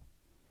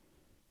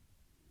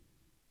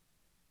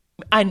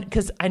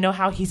because I know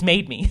how He's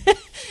made me.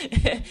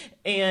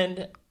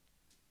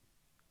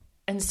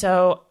 And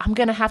so I'm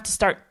going to have to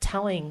start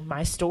telling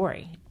my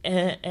story.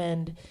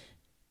 And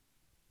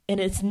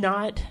it's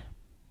not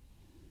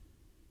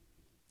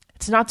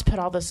to put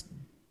all this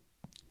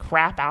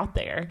crap out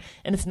there,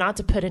 and it's not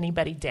to put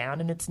anybody down,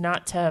 and it's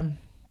not to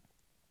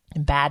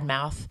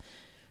badmouth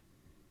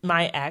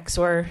my ex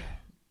or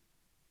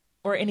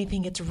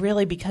anything. It's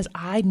really because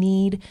I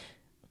need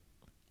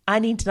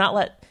to not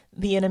let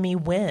the enemy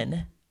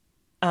win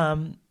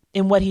in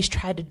what he's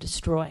tried to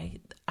destroy.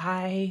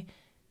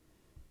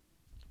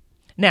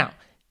 Now,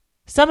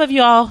 some of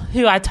y'all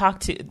who I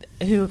talk to,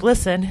 who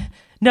listen,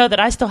 know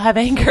that I still have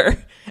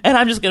anger, and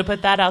I'm just going to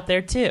put that out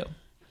there too.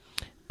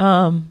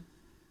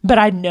 But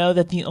I know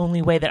that the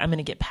only way that I'm going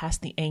to get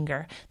past the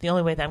anger, the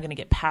only way that I'm going to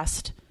get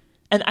past,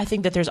 and I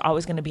think that there's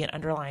always going to be an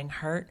underlying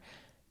hurt,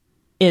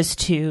 is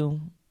to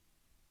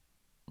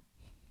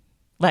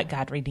let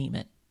God redeem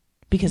it.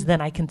 Because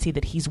then I can see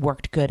that He's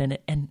worked good in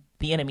it, and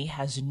the enemy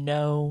has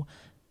no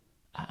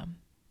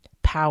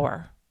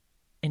power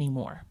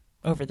anymore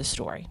over the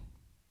story.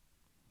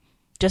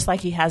 Just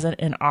like he hasn't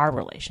in our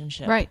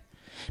relationship. Right.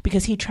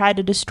 Because he tried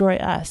to destroy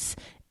us,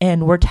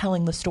 and we're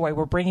telling the story.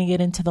 We're bringing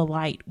it into the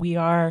light. We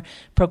are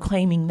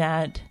proclaiming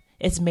that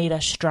it's made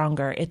us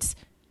stronger. It's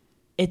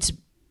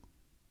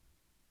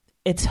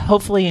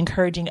hopefully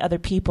encouraging other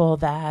people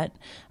that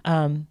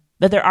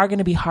there are going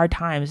to be hard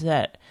times,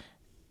 but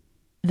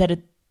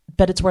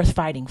it's worth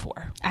fighting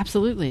for.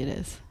 Absolutely it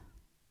is.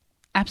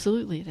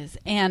 Absolutely it is.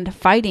 And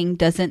fighting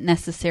doesn't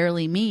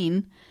necessarily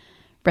mean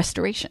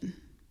restoration.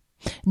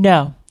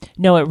 No,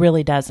 it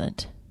really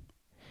doesn't.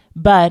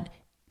 But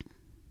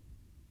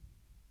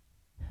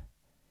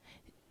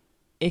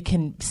it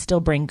can still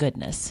bring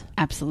goodness.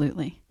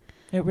 Absolutely.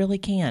 It really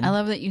can. I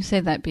love that you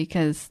say that,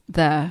 because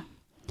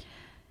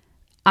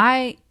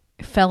I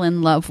fell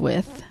in love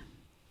with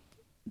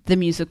the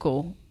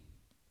musical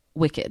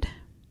Wicked.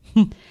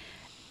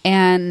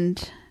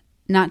 And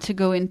not to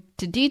go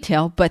into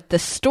detail, but the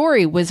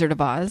story Wizard of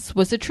Oz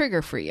was a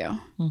trigger for you.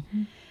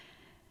 Mm-hmm.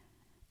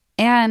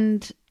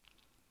 And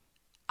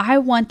I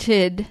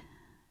wanted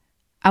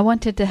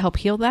to help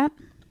heal that.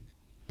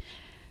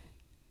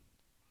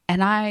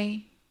 And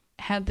I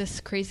had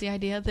this crazy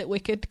idea that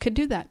Wicked could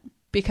do that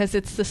because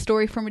it's the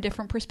story from a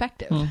different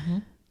perspective. Mm-hmm.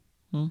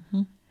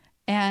 Mm-hmm.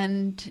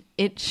 And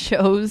it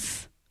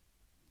shows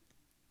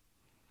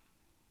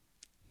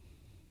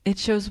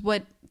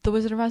what The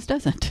Wizard of Oz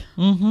doesn't.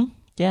 Mm-hmm.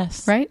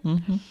 Yes. Right?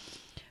 Mm-hmm.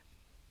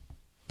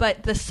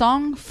 But the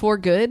song For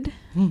Good,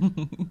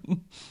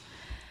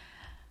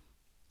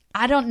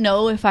 I don't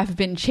know if I've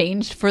been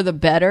changed for the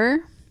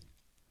better,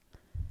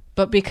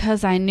 but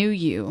because I knew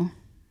you,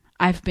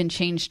 I've been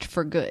changed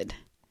for good.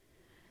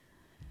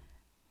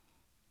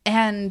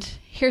 And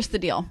here's the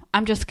deal.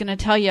 I'm just going to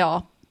tell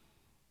y'all,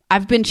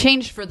 I've been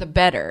changed for the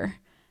better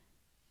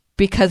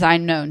because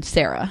I've known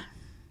Sarah.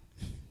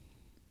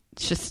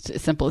 It's just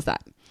as simple as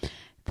that.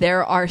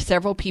 There are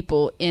several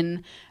people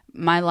in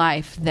my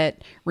life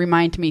that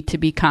remind me to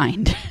be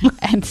kind,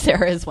 and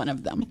Sarah is one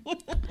of them.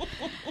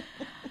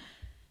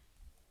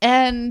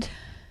 And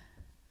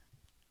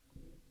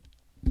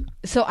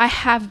so I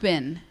have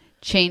been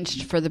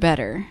changed for the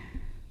better.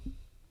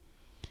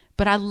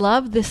 But I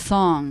love this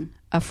song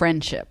of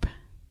friendship.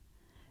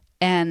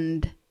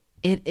 And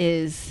it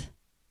is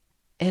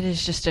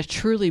just a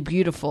truly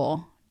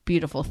beautiful,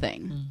 beautiful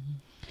thing. Mm-hmm.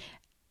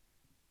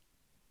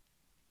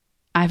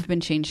 I've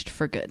been changed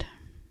for good.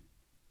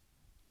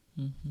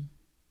 Mm-hmm.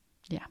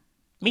 Yeah.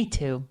 Me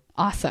too.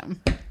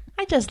 Awesome.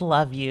 I just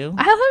love you.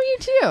 I love you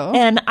too.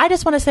 And I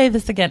just want to say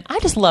this again. I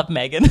just love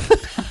Megan.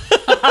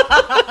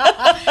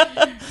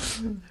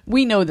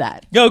 We know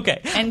that.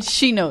 Okay. And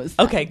she knows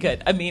that. Okay,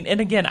 good. I mean, and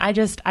again,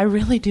 I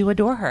really do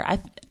adore her.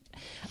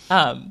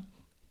 That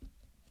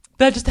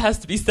just has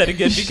to be said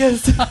again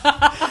because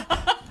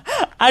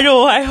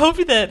I hope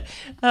that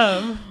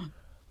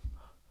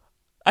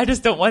I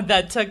just don't want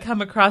that to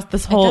come across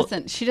this whole.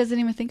 She doesn't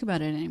even think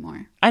about it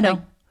anymore. I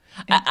know.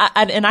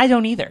 And I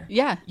don't either.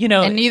 Yeah. You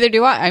know. And neither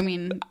do I. I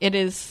mean, it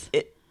is.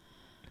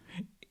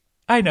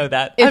 I know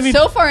that. It's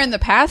so far in the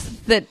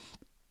past that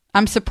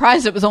I'm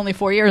surprised it was only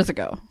 4 years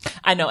ago.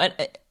 I know.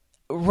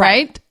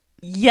 Right?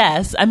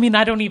 Yes. I mean,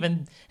 I don't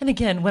even. And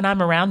again, when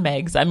I'm around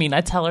Megs, I mean, I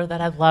tell her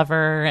that I love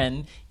her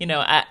and, you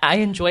know, I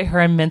enjoy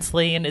her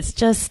immensely. And it's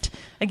just,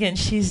 again,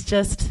 she's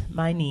just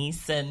my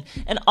niece and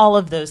all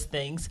of those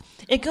things.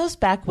 It goes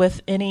back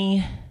with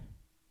any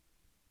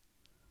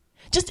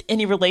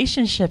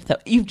relationship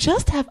that you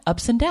just have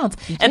ups and downs.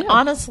 And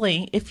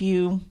honestly, if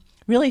you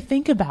really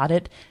think about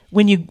it,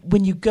 when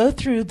you go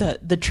through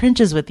the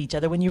trenches with each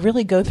other, when you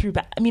really go through,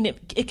 I mean,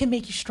 it can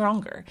make you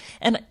stronger.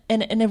 And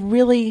it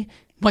really.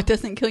 What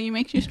doesn't kill you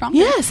makes you stronger.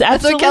 Yes,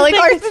 absolutely. That's what Kelly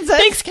Clarkson says.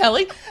 Thanks,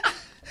 Kelly.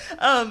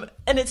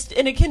 And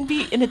it can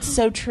be, and it's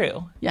so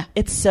true. Yeah,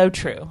 it's so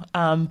true.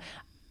 I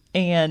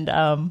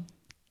don't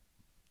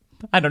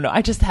know.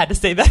 I just had to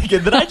say that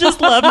again. That I just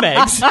love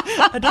Megs.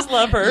 I just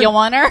love her. You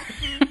want her?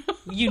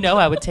 You know,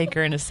 I would take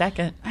her in a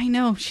second. I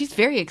know she's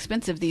very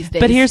expensive these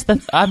days. But here's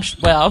the.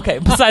 Well, okay.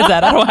 Besides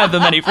that, I don't have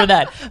the money for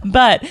that.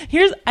 But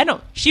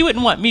she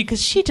wouldn't want me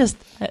because she just.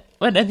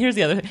 And here's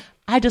the other thing.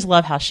 I just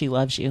love how she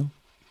loves you.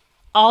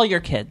 All your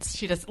kids.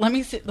 She does. Let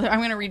me see. I'm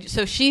going to read.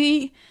 So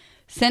she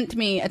sent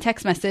me a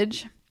text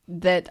message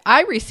that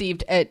I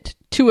received at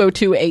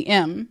 2:02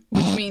 a.m.,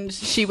 which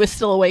means she was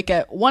still awake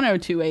at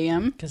 1:02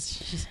 a.m.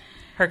 Because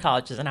her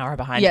college is an hour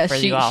behind. Yes, for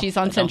you all. She's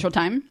on Central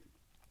Time.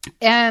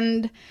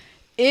 And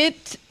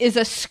it is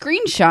a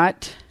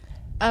screenshot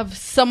of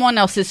someone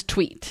else's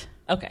tweet.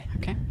 Okay.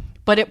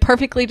 But it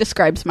perfectly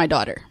describes my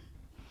daughter.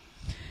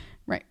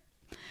 Right.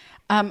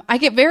 I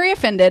get very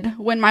offended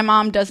when my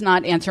mom does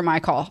not answer my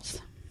calls.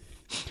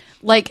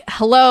 Like,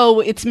 hello,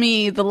 it's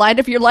me, the light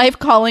of your life,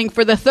 calling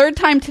for the third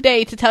time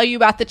today to tell you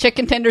about the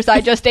chicken tenders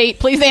I just ate.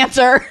 Please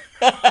answer.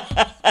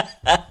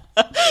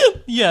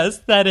 Yes,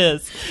 that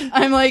is.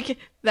 I'm like,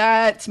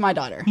 that's my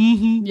daughter.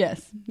 Mm-hmm.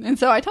 Yes. And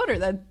so I told her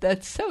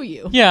that's so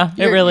you. Yeah,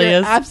 it really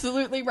is.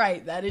 Absolutely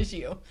right. That is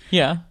you.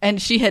 Yeah.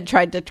 And she had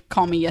tried to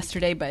call me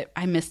yesterday, but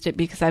I missed it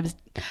because I was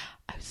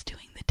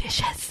doing the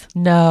dishes.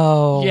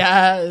 No.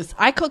 Yes.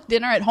 I cooked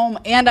dinner at home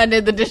and I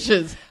did the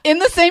dishes in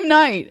the same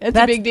night. That's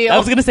a big deal. I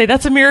was going to say,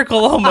 that's a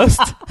miracle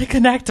almost. Like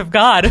an act of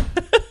God.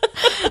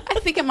 I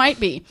think it might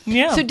be.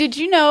 Yeah. So did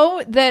you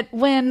know that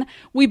when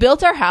we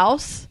built our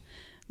house,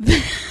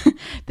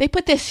 they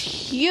put this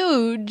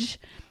huge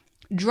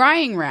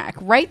drying rack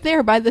right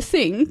there by the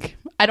sink.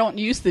 I don't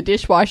use the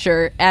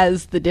dishwasher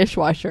as the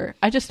dishwasher.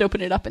 I just open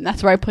it up and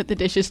that's where I put the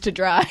dishes to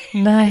dry.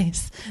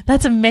 Nice.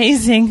 That's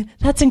amazing.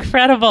 That's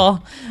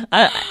incredible.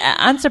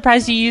 I'm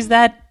surprised you use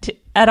that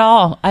at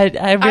all.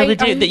 I really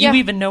do. That you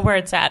even know where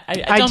it's at.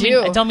 I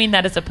don't mean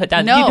that as a put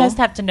down. No. You guys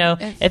have to know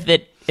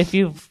if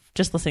you've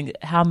just listened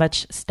how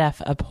much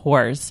Steph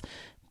abhors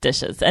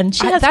dishes. And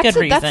she has good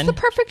reason. That's the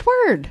perfect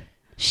word.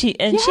 She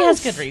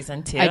has good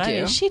reason too.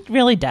 I do. She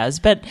really does.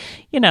 But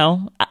you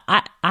know,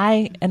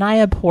 I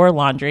abhor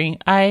laundry.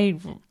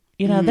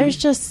 There's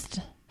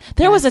just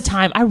there was a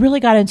time I really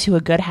got into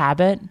a good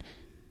habit,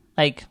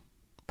 like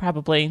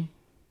probably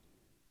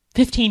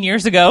 15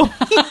 years ago,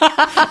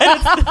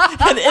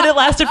 and it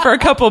lasted for a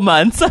couple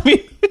months. I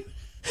mean,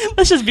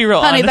 Let's just be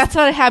real Honey, honest. that's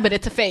not a habit.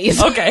 It's a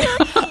phase. Okay.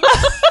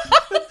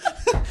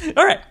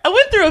 All right. I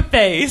went through a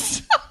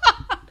phase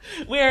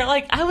where,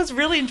 like, I was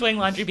really enjoying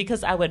laundry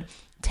because I would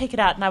take it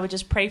out and I would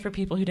just pray for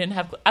people who didn't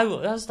have. I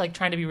was like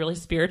trying to be really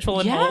spiritual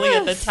and holy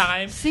at the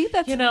time. See,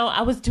 that's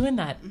I was doing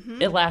that.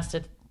 It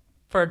lasted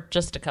for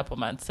just a couple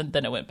months, and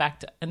then it went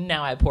back to. And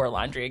now I pour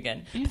laundry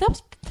again.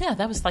 But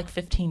that was like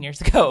 15 years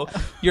ago.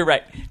 You're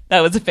right.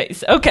 That was a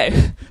phase.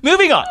 Okay,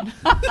 moving on.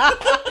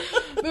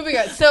 Moving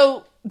on.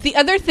 So the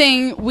other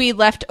thing we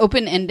left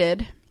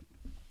open-ended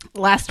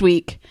last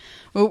week,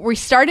 we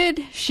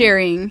started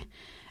sharing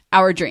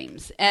our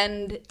dreams.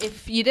 And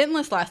if you didn't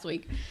listen last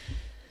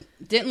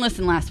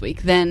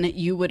week, then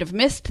you would have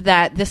missed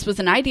that this was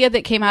an idea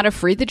that came out of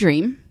Free the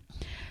Dream,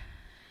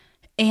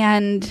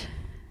 and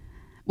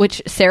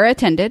which Sarah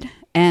attended,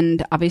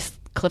 and obviously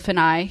Cliff and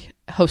I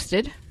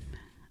hosted.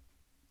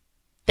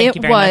 Thank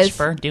you very much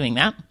for doing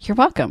that. You're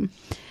welcome.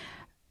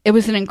 It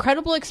was an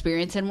incredible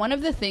experience, and one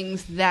of the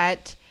things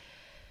that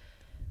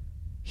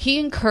he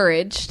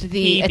encouraged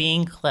He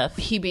being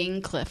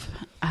Cliff,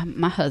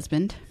 my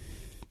husband,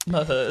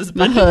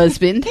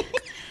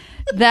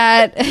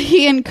 that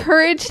he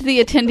encouraged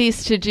the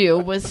attendees to do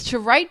was to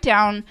write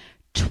down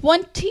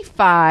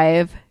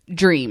 25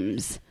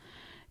 dreams,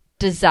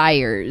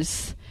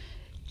 desires,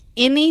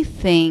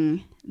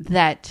 anything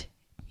that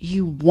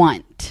you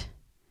want.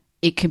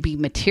 It can be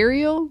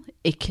material,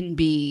 it can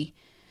be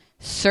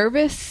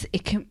service,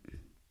 it can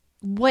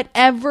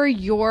whatever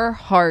your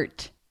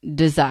heart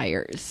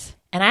desires.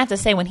 And I have to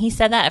say, when he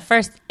said that at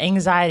first,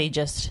 anxiety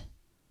just...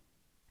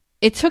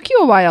 It took you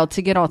a while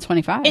to get all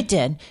 25. It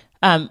did.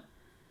 But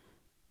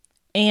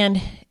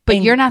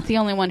you're not the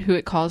only one who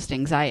it caused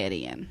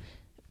anxiety in.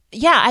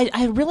 Yeah,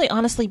 I really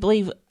honestly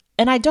believe,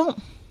 and I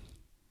don't...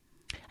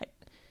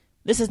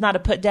 This is not a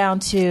put down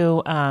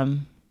to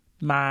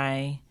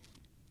my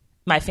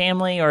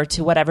family or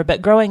to whatever,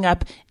 but growing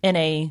up in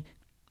a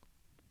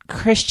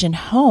Christian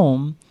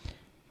home...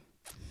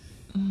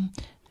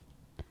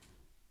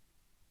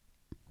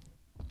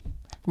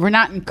 We're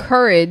not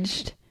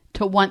encouraged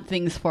to want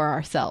things for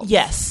ourselves.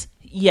 Yes.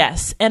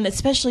 And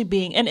especially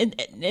being,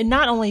 and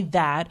not only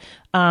that,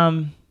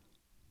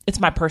 it's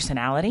my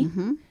personality.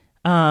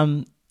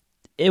 Mm-hmm.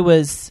 It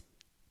was,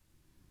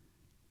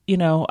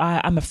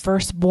 I'm a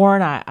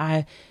firstborn.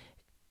 I'm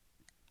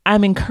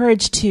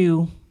encouraged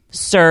to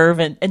serve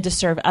and to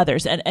serve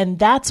others. And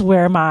that's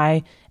where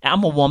I'm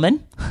a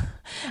woman.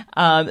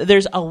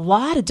 There's a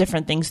lot of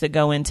different things that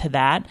go into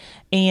that.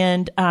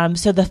 And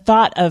so the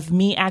thought of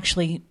me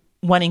actually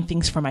wanting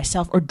things for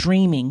myself or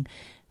dreaming,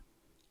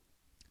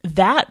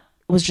 that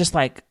was just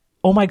like,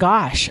 oh my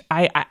gosh,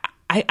 I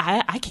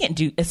can't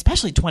do,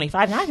 especially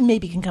 25. And I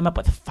maybe can come up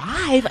with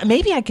 5.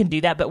 Maybe I can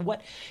do that.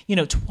 But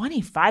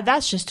 25,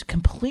 that's just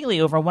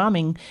completely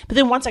overwhelming. But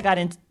then once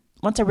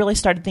I really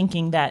started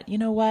thinking that, you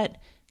know what,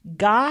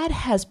 God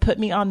has put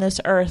me on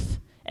this earth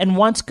and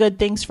wants good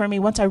things for me.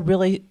 Once I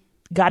really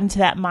got into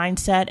that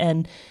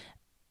mindset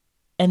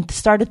and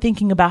started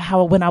thinking about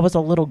how when I was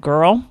a little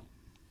girl,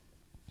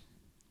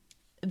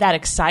 that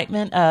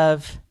excitement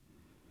of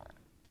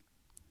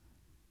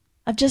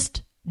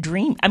just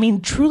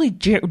truly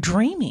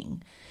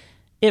dreaming.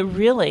 It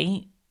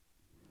really,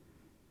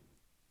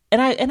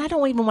 and I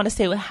don't even want to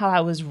say how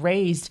I was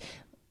raised,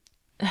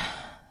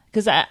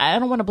 because I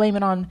don't want to blame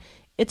it on,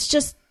 it's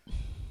just,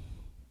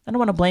 I don't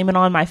want to blame it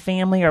on my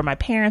family or my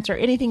parents or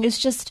anything. It's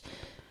just,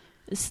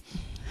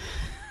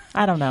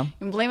 I don't know.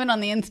 And blame it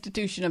on the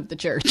institution of the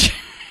church.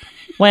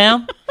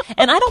 Well,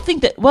 and I don't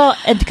think that,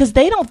 and because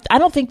I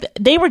don't think that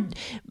they were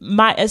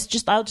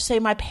I'll just say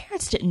my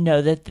parents didn't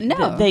know that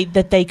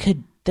they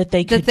could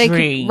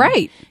dream,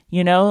 right?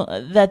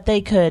 That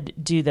they could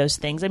do those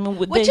things. I mean,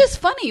 which is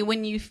funny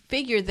when you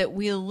figure that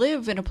we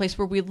live in a place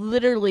where we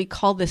literally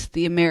call this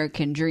the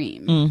American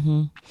dream.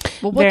 Mm-hmm.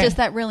 Well, what does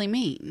that really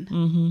mean?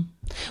 Mm-hmm.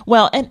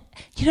 Well, and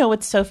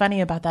what's so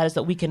funny about that is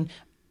that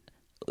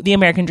the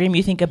American dream,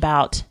 you think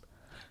about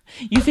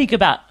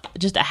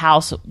just a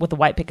house with a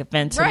white picket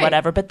fence and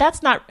whatever, but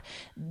I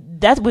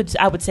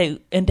would say,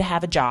 and to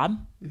have a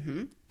job,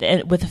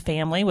 mm-hmm. with a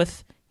family,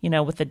 with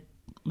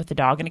a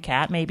dog and a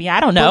cat, maybe, I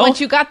don't know. But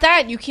once you got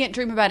that, you can't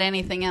dream about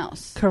anything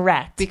else.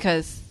 Correct.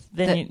 Because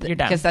then you're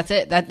done. Because that's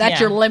it. That's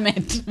your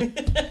limit.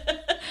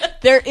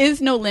 There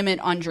is no limit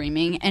on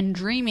dreaming, and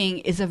dreaming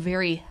is a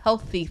very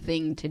healthy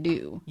thing to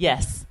do.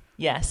 Yes.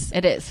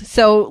 It is.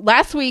 So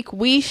last week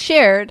we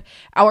shared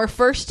our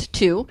first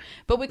 2,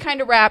 but we kind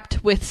of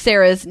wrapped with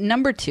Sarah's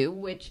number 2,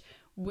 which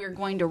we're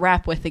going to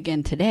wrap with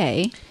again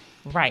today.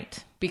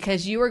 Right.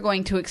 Because you are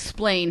going to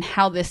explain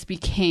how this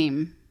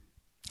became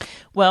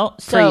for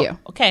you.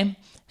 Okay.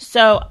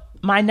 So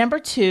my number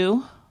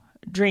 2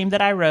 dream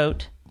that I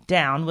wrote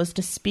down was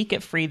to speak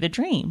at Free the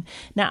Dream.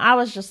 Now I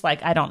was just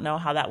like, I don't know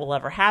how that will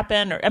ever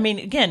happen.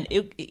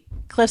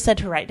 Cliff said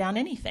to write down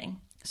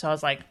anything. So I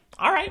was like,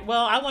 all right,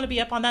 well, I want to be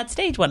up on that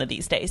stage one of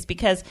these days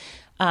because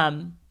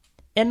in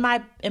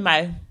my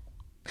I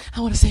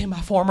want to say in my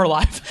former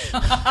life.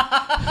 But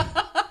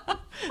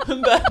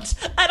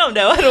I don't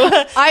know.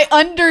 I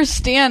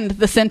understand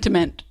the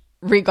sentiment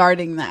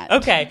regarding that.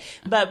 Okay,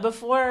 but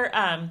before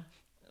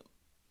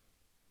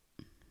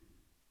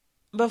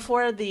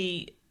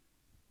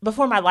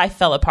my life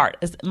fell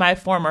apart, my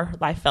former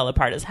life fell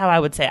apart is how I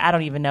would say. I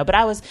don't even know, but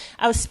I was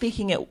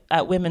speaking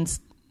at women's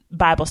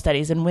Bible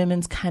studies and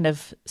women's kind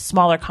of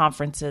smaller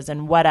conferences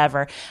and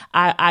whatever.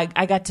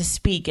 I got to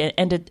speak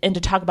and to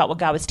talk about what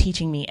God was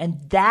teaching me, and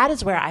that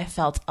is where I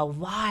felt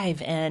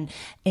alive and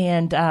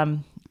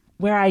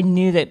where I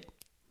knew that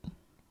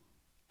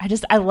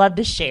I love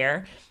to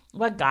share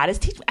what God is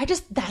teaching.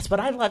 That's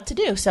what I love to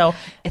do. So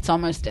it's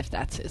almost if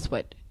is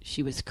what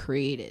she was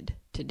created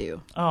to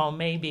do. Oh,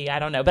 maybe, I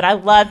don't know, but I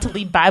love to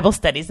lead Bible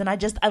studies, and I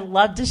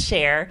love to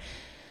share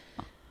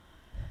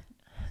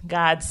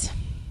God's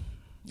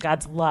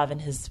love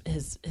and his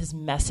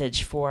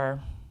message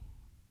for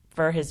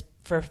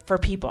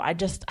people. I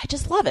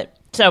just love it.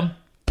 So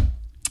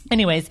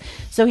anyways,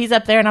 so he's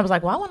up there and I was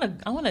like, well,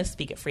 I want to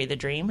speak at Free the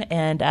Dream.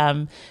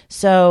 And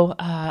so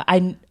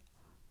I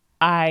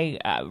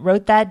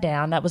wrote that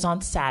down. That was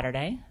on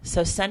Saturday.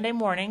 So Sunday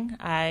morning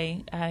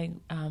I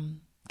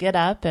get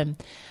up and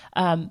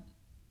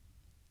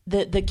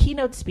the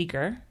keynote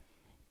speaker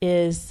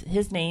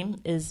his name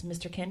is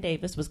Mr. Ken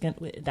Davis.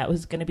 That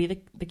was going to be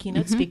the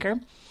keynote speaker.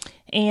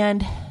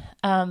 And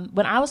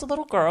when I was a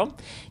little girl,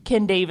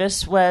 Ken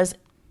Davis was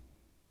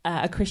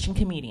a Christian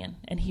comedian,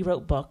 and he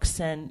wrote books,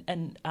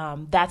 and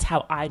that's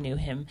how I knew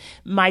him.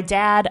 My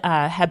dad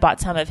had bought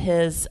some of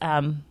his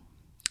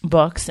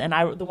books, and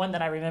the one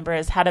that I remember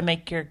is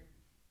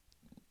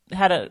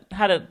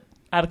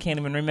I can't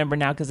even remember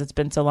now because it's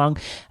been so long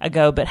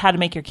ago, but How to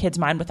Make Your Kid's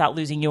Mind Without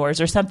Losing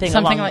Yours, or something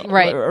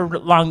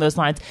along those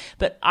lines.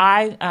 But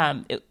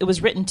it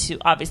was written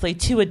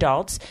to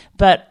adults,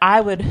 but I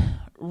would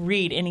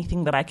read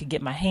anything that I could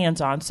get my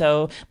hands on.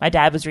 So my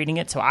dad was reading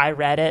it, so I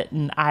read it,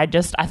 and I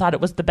thought it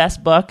was the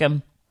best book.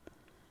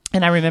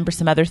 And I remember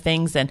some other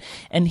things, and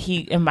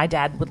my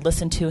dad would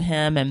listen to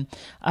him, and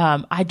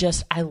I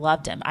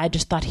loved him. I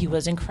just thought he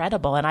was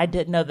incredible, and I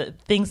didn't know that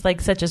things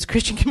such as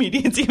Christian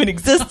comedians even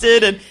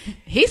existed. And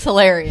he's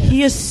hilarious.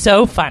 He is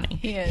so funny.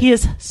 He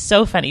is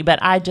so funny. But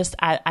I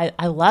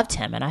loved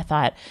him, and I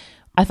thought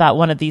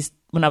one of these,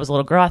 when I was a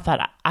little girl, I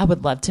thought I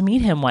would love to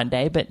meet him one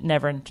day, but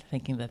never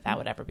thinking that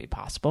would ever be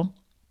possible.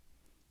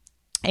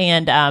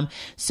 And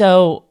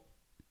so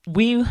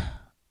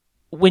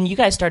when you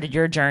guys started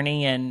your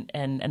journey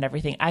and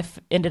everything, I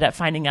ended up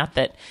finding out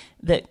that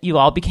you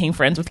all became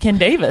friends with Ken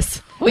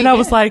Davis. I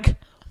was like,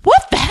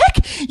 what the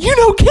heck? You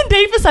know Ken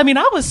Davis? I mean,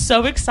 I was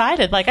so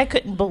excited. I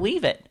couldn't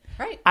believe it.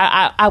 Right.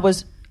 I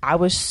was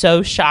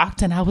so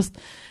shocked, and I was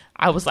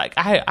like,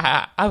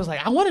 I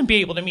want to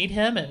be able to meet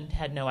him, and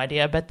had no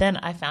idea. But then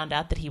I found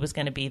out that he was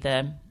going to be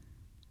the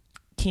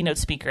keynote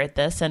speaker at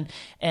this, and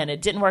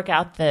it didn't work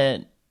out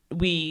that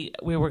we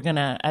were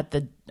gonna at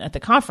the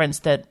conference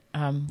that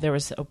there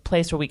was a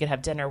place where we could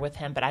have dinner with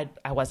him, but I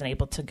wasn't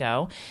able to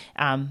go.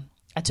 Because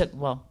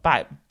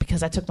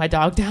I took my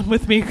dog down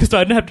with me because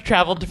I didn't have to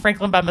travel to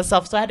Franklin by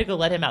myself, so I had to go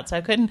let him out. So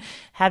I couldn't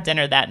have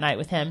dinner that night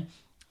with him,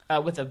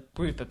 with a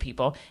group of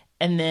people.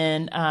 And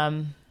then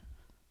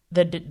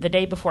the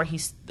day before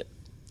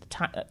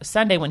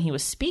Sunday when he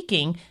was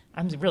speaking,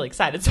 I'm really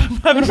excited, so I'm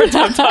having a hard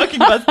time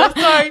talking about this.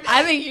 Sorry.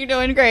 I think you're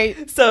doing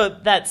great. So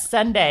that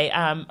Sunday,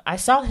 I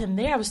saw him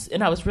there. I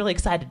was really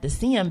excited to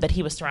see him, but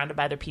he was surrounded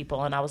by other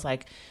people, and I was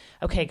like,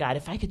 okay, God,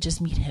 if I could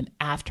just meet him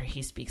after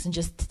he speaks and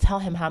just tell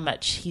him how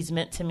much he's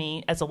meant to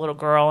me as a little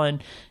girl,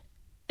 and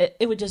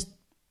it would just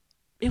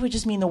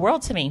mean the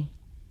world to me.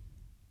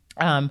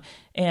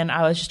 And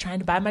I was just trying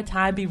to buy my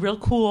time, be real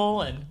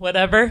cool and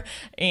whatever.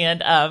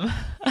 And,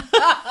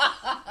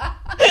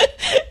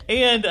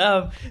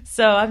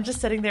 so I'm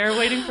just sitting there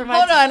waiting for my.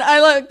 Hold on.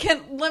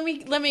 Let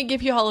me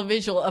give you all a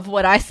visual of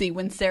what I see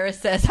when Sarah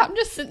says, I'm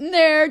just sitting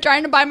there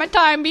trying to buy my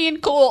time,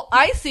 being cool.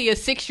 I see a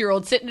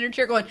 6-year-old sitting in her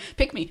chair going,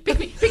 pick me, pick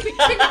me, pick me,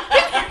 pick me.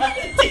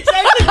 That's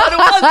exactly what it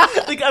was.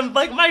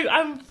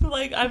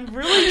 I'm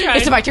really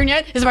trying. Is it my turn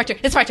yet? Is it my turn?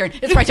 It's my turn.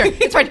 It's my turn.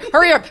 It's my turn.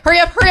 Hurry up.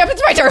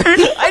 It's my turn.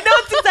 I know,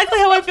 it's exactly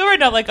how I feel right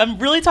now. I'm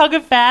really talking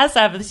fast.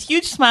 I have this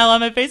huge smile on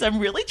my face. I'm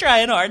really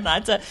trying hard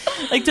not to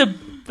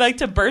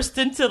to burst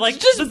into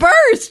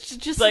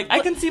burst.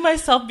 I can see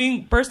myself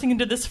bursting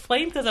into this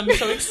flame because I'm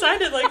so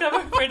excited.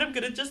 I'm afraid I'm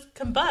gonna just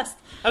combust.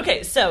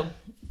 Okay, so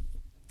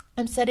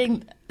I'm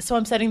sitting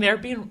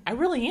there I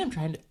really am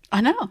trying to.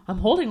 I know. I'm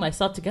holding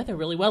myself together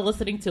really well,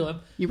 listening to him.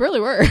 You really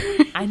were.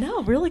 I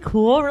know, really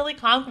cool, really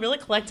calm, really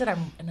collected.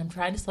 I'm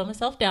trying to slow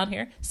myself down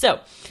here.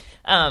 So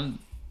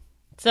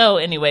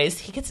anyways,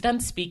 he gets done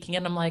speaking,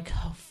 and I'm like,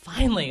 oh,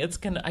 finally, I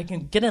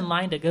can get in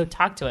line to go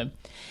talk to him.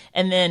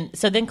 And then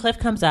Cliff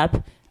comes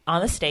up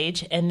on the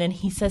stage, and then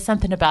he says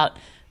something about,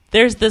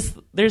 there's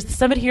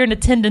somebody here in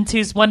attendance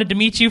who's wanted to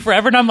meet you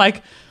forever. And I'm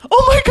like,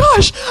 oh my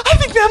gosh, I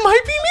think that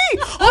might be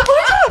me. Oh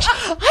my gosh,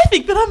 I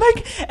think that I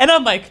might. And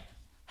I'm like,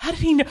 how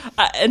did he know?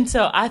 And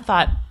so I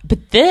thought,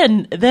 but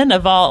then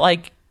of all,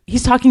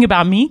 he's talking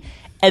about me.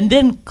 And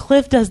then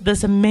Cliff does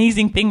this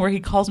amazing thing where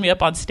he calls me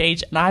up on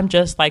stage, and I'm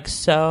just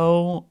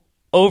so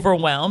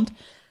overwhelmed.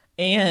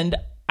 And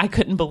I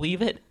couldn't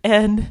believe it.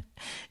 And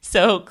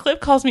so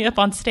Cliff calls me up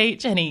on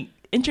stage and he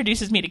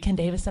introduces me to Ken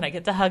Davis, and I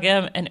get to hug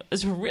him. And it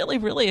was really,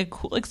 really a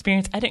cool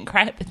experience. I didn't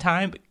cry at the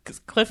time because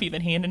Cliff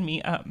even handed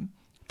me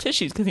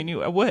tissues because he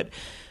knew I would.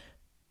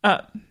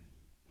 But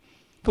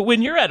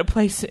when you're at a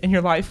place in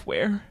your life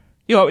where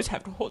you always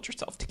have to hold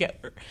yourself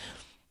together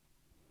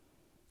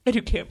and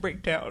you can't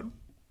break down,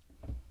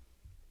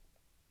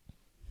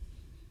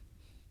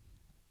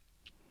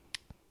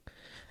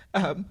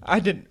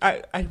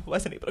 I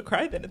wasn't able to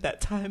cry then at that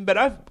time, but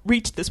I've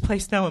reached this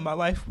place now in my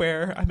life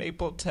where I'm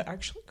able to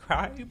actually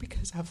cry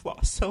because I've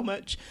lost so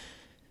much,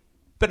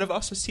 but I've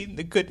also seen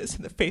the goodness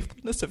and the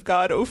faithfulness of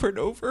God over and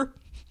over,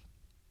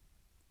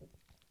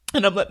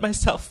 and I'm letting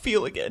myself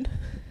feel again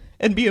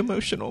and be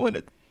emotional,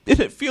 and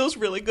it feels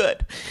really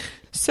good.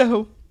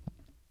 So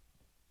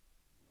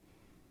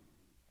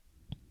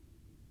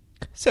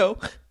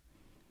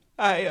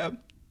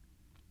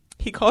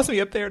he calls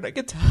me up there, and I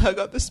get to hug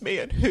on this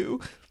man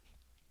who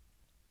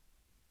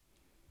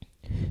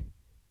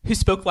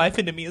spoke life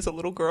into me as a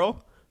little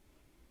girl.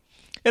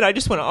 And I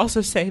just want to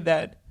also say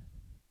that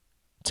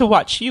to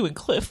watch you and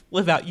Cliff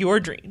live out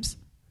your dreams.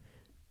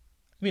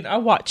 I mean, I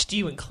watched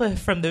you and Cliff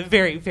from the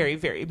very, very,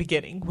 very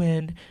beginning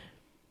when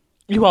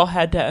you all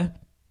had to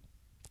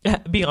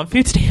be on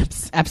food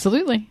stamps.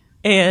 Absolutely.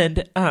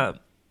 And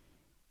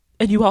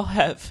you all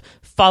have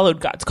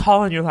followed God's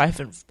call in your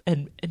life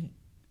and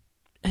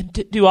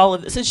to do all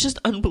of this. It's just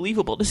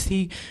unbelievable to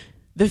see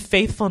the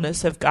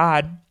faithfulness of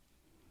God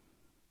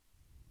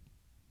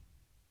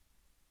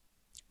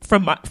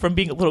from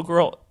being a little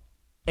girl,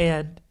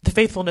 and the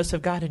faithfulness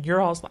of God in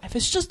your all's life.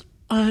 It's just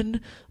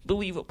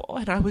unbelievable.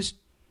 And I was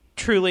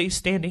truly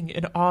standing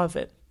in awe of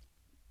it.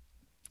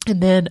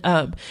 And then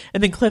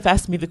Cliff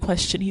asked me the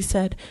question. He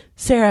said,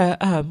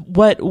 Sarah,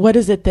 what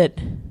is it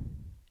that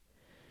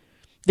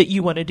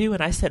you want to do?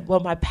 And I said, well,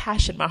 my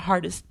passion, my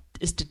heart is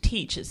to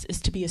teach,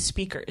 is to be a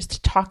speaker, is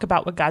to talk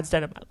about what God's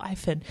done in my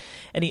life. And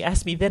he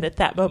asked me then at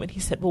that moment,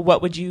 he said, well,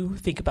 what would you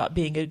think about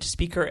being a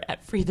speaker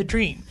at Free the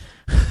Dream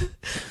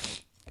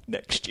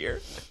next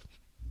year?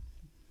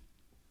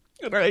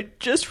 And I had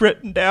just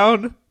written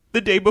down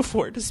the day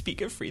before to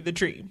speak at Free the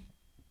Dream.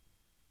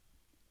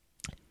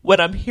 What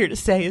I'm here to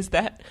say is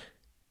that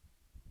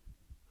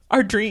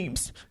our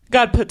dreams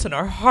God puts in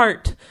our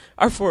heart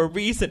are for a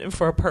reason and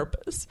for a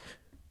purpose.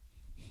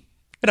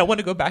 And I want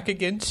to go back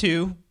again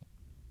to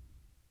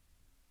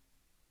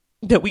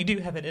that we do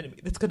have an enemy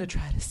that's going to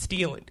try to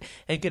steal it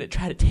and going to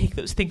try to take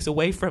those things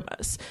away from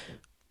us.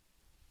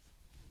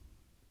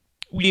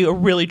 We are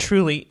really,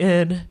 truly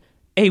in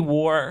a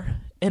war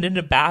and in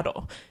a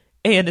battle.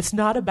 And it's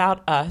not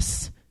about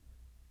us.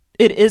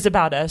 It is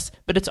about us,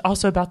 but it's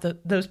also about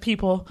those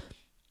people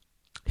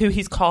who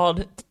he's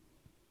called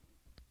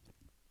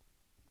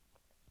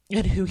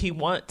and who he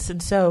wants.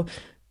 And so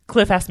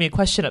Cliff asked me a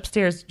question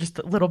upstairs just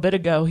a little bit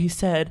ago. He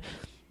said,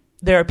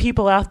 there are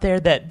people out there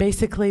that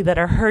basically that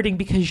are hurting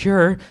because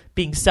you're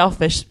being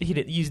selfish. He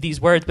didn't use these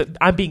words, but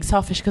I'm being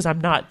selfish because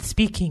I'm not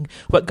speaking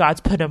what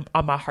God's put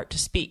on my heart to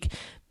speak.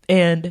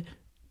 And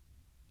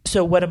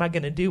so what am I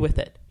going to do with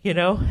it? You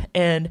know?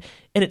 And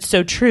it's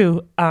so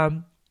true.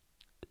 God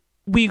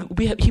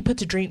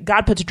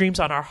puts dreams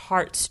on our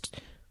hearts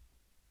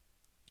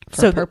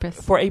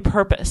for a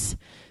purpose.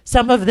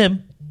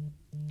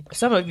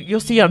 You'll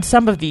see on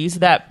some of these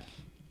that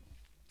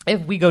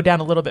if we go down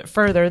a little bit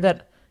further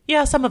that,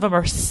 yeah, some of them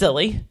are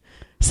silly.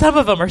 Some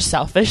of them are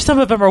selfish. Some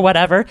of them are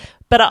whatever.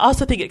 But I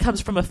also think it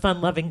comes from a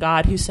fun-loving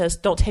God who says,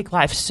 don't take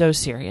life so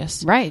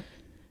serious. Right.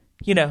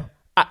 You know,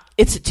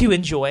 it's to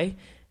enjoy.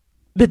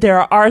 But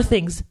there are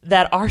things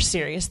that are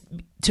serious,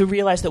 to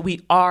realize that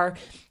we are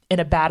in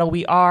a battle.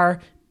 We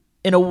are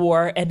in a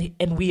war,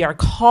 and we are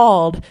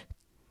called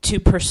to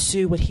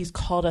pursue what he's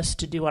called us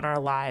to do in our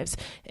lives.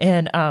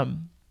 And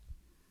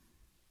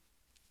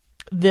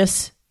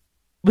this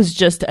was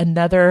just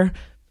another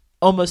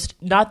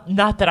almost not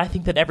that I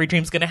think that every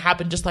dream's going to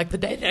happen just like the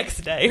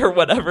next day or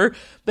whatever,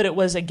 but it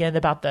was again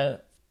about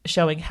the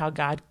showing how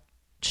God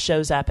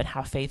shows up and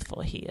how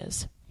faithful he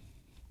is.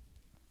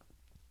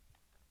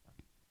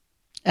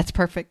 That's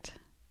perfect.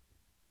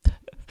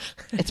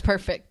 It's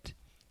perfect.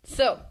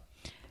 So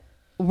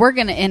we're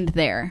going to end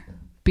there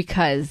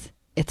because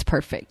it's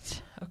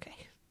perfect. Okay.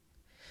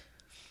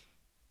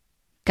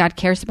 God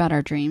cares about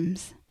our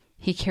dreams.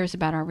 He cares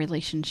about our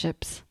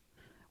relationships.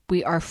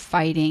 We are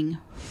fighting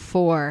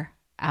for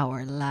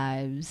our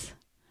lives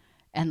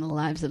and the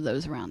lives of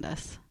those around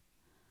us.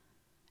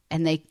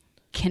 And they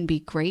can be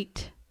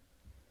great.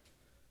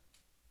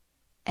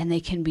 And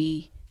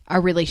our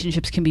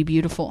relationships can be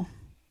beautiful.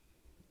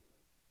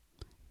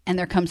 And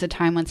there comes a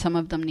time when some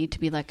of them need to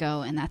be let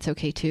go, and that's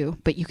okay too.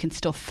 But you can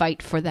still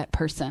fight for that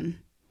person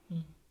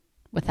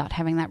without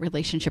having that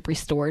relationship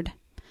restored.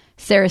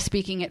 Sarah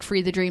speaking at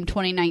Free the Dream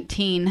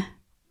 2019.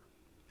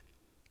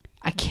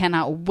 I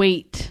cannot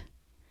wait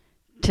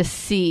to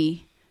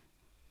see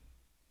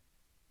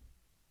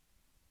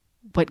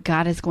what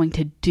God is going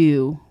to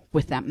do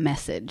with that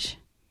message.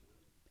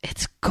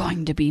 It's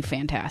going to be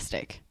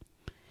fantastic.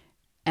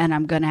 and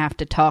I'm going to have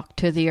to talk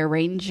to the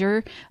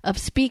arranger of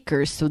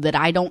speakers so that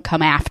I don't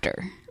come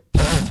after.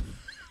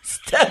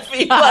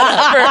 Steffi,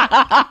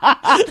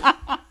 whatever.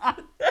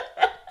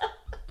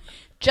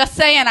 Just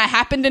saying, I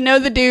happen to know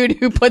the dude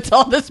who puts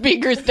all the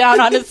speakers down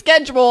on his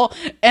schedule,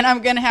 and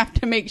I'm going to have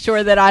to make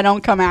sure that I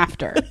don't come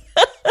after.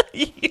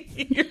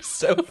 You're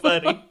so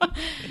funny.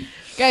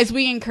 Guys,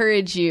 we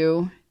encourage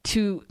you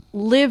to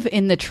live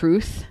in the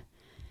truth.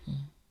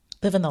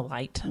 Live in the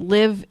light.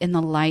 Live in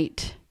the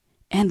light,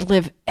 and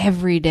live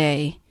every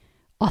day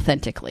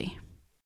authentically.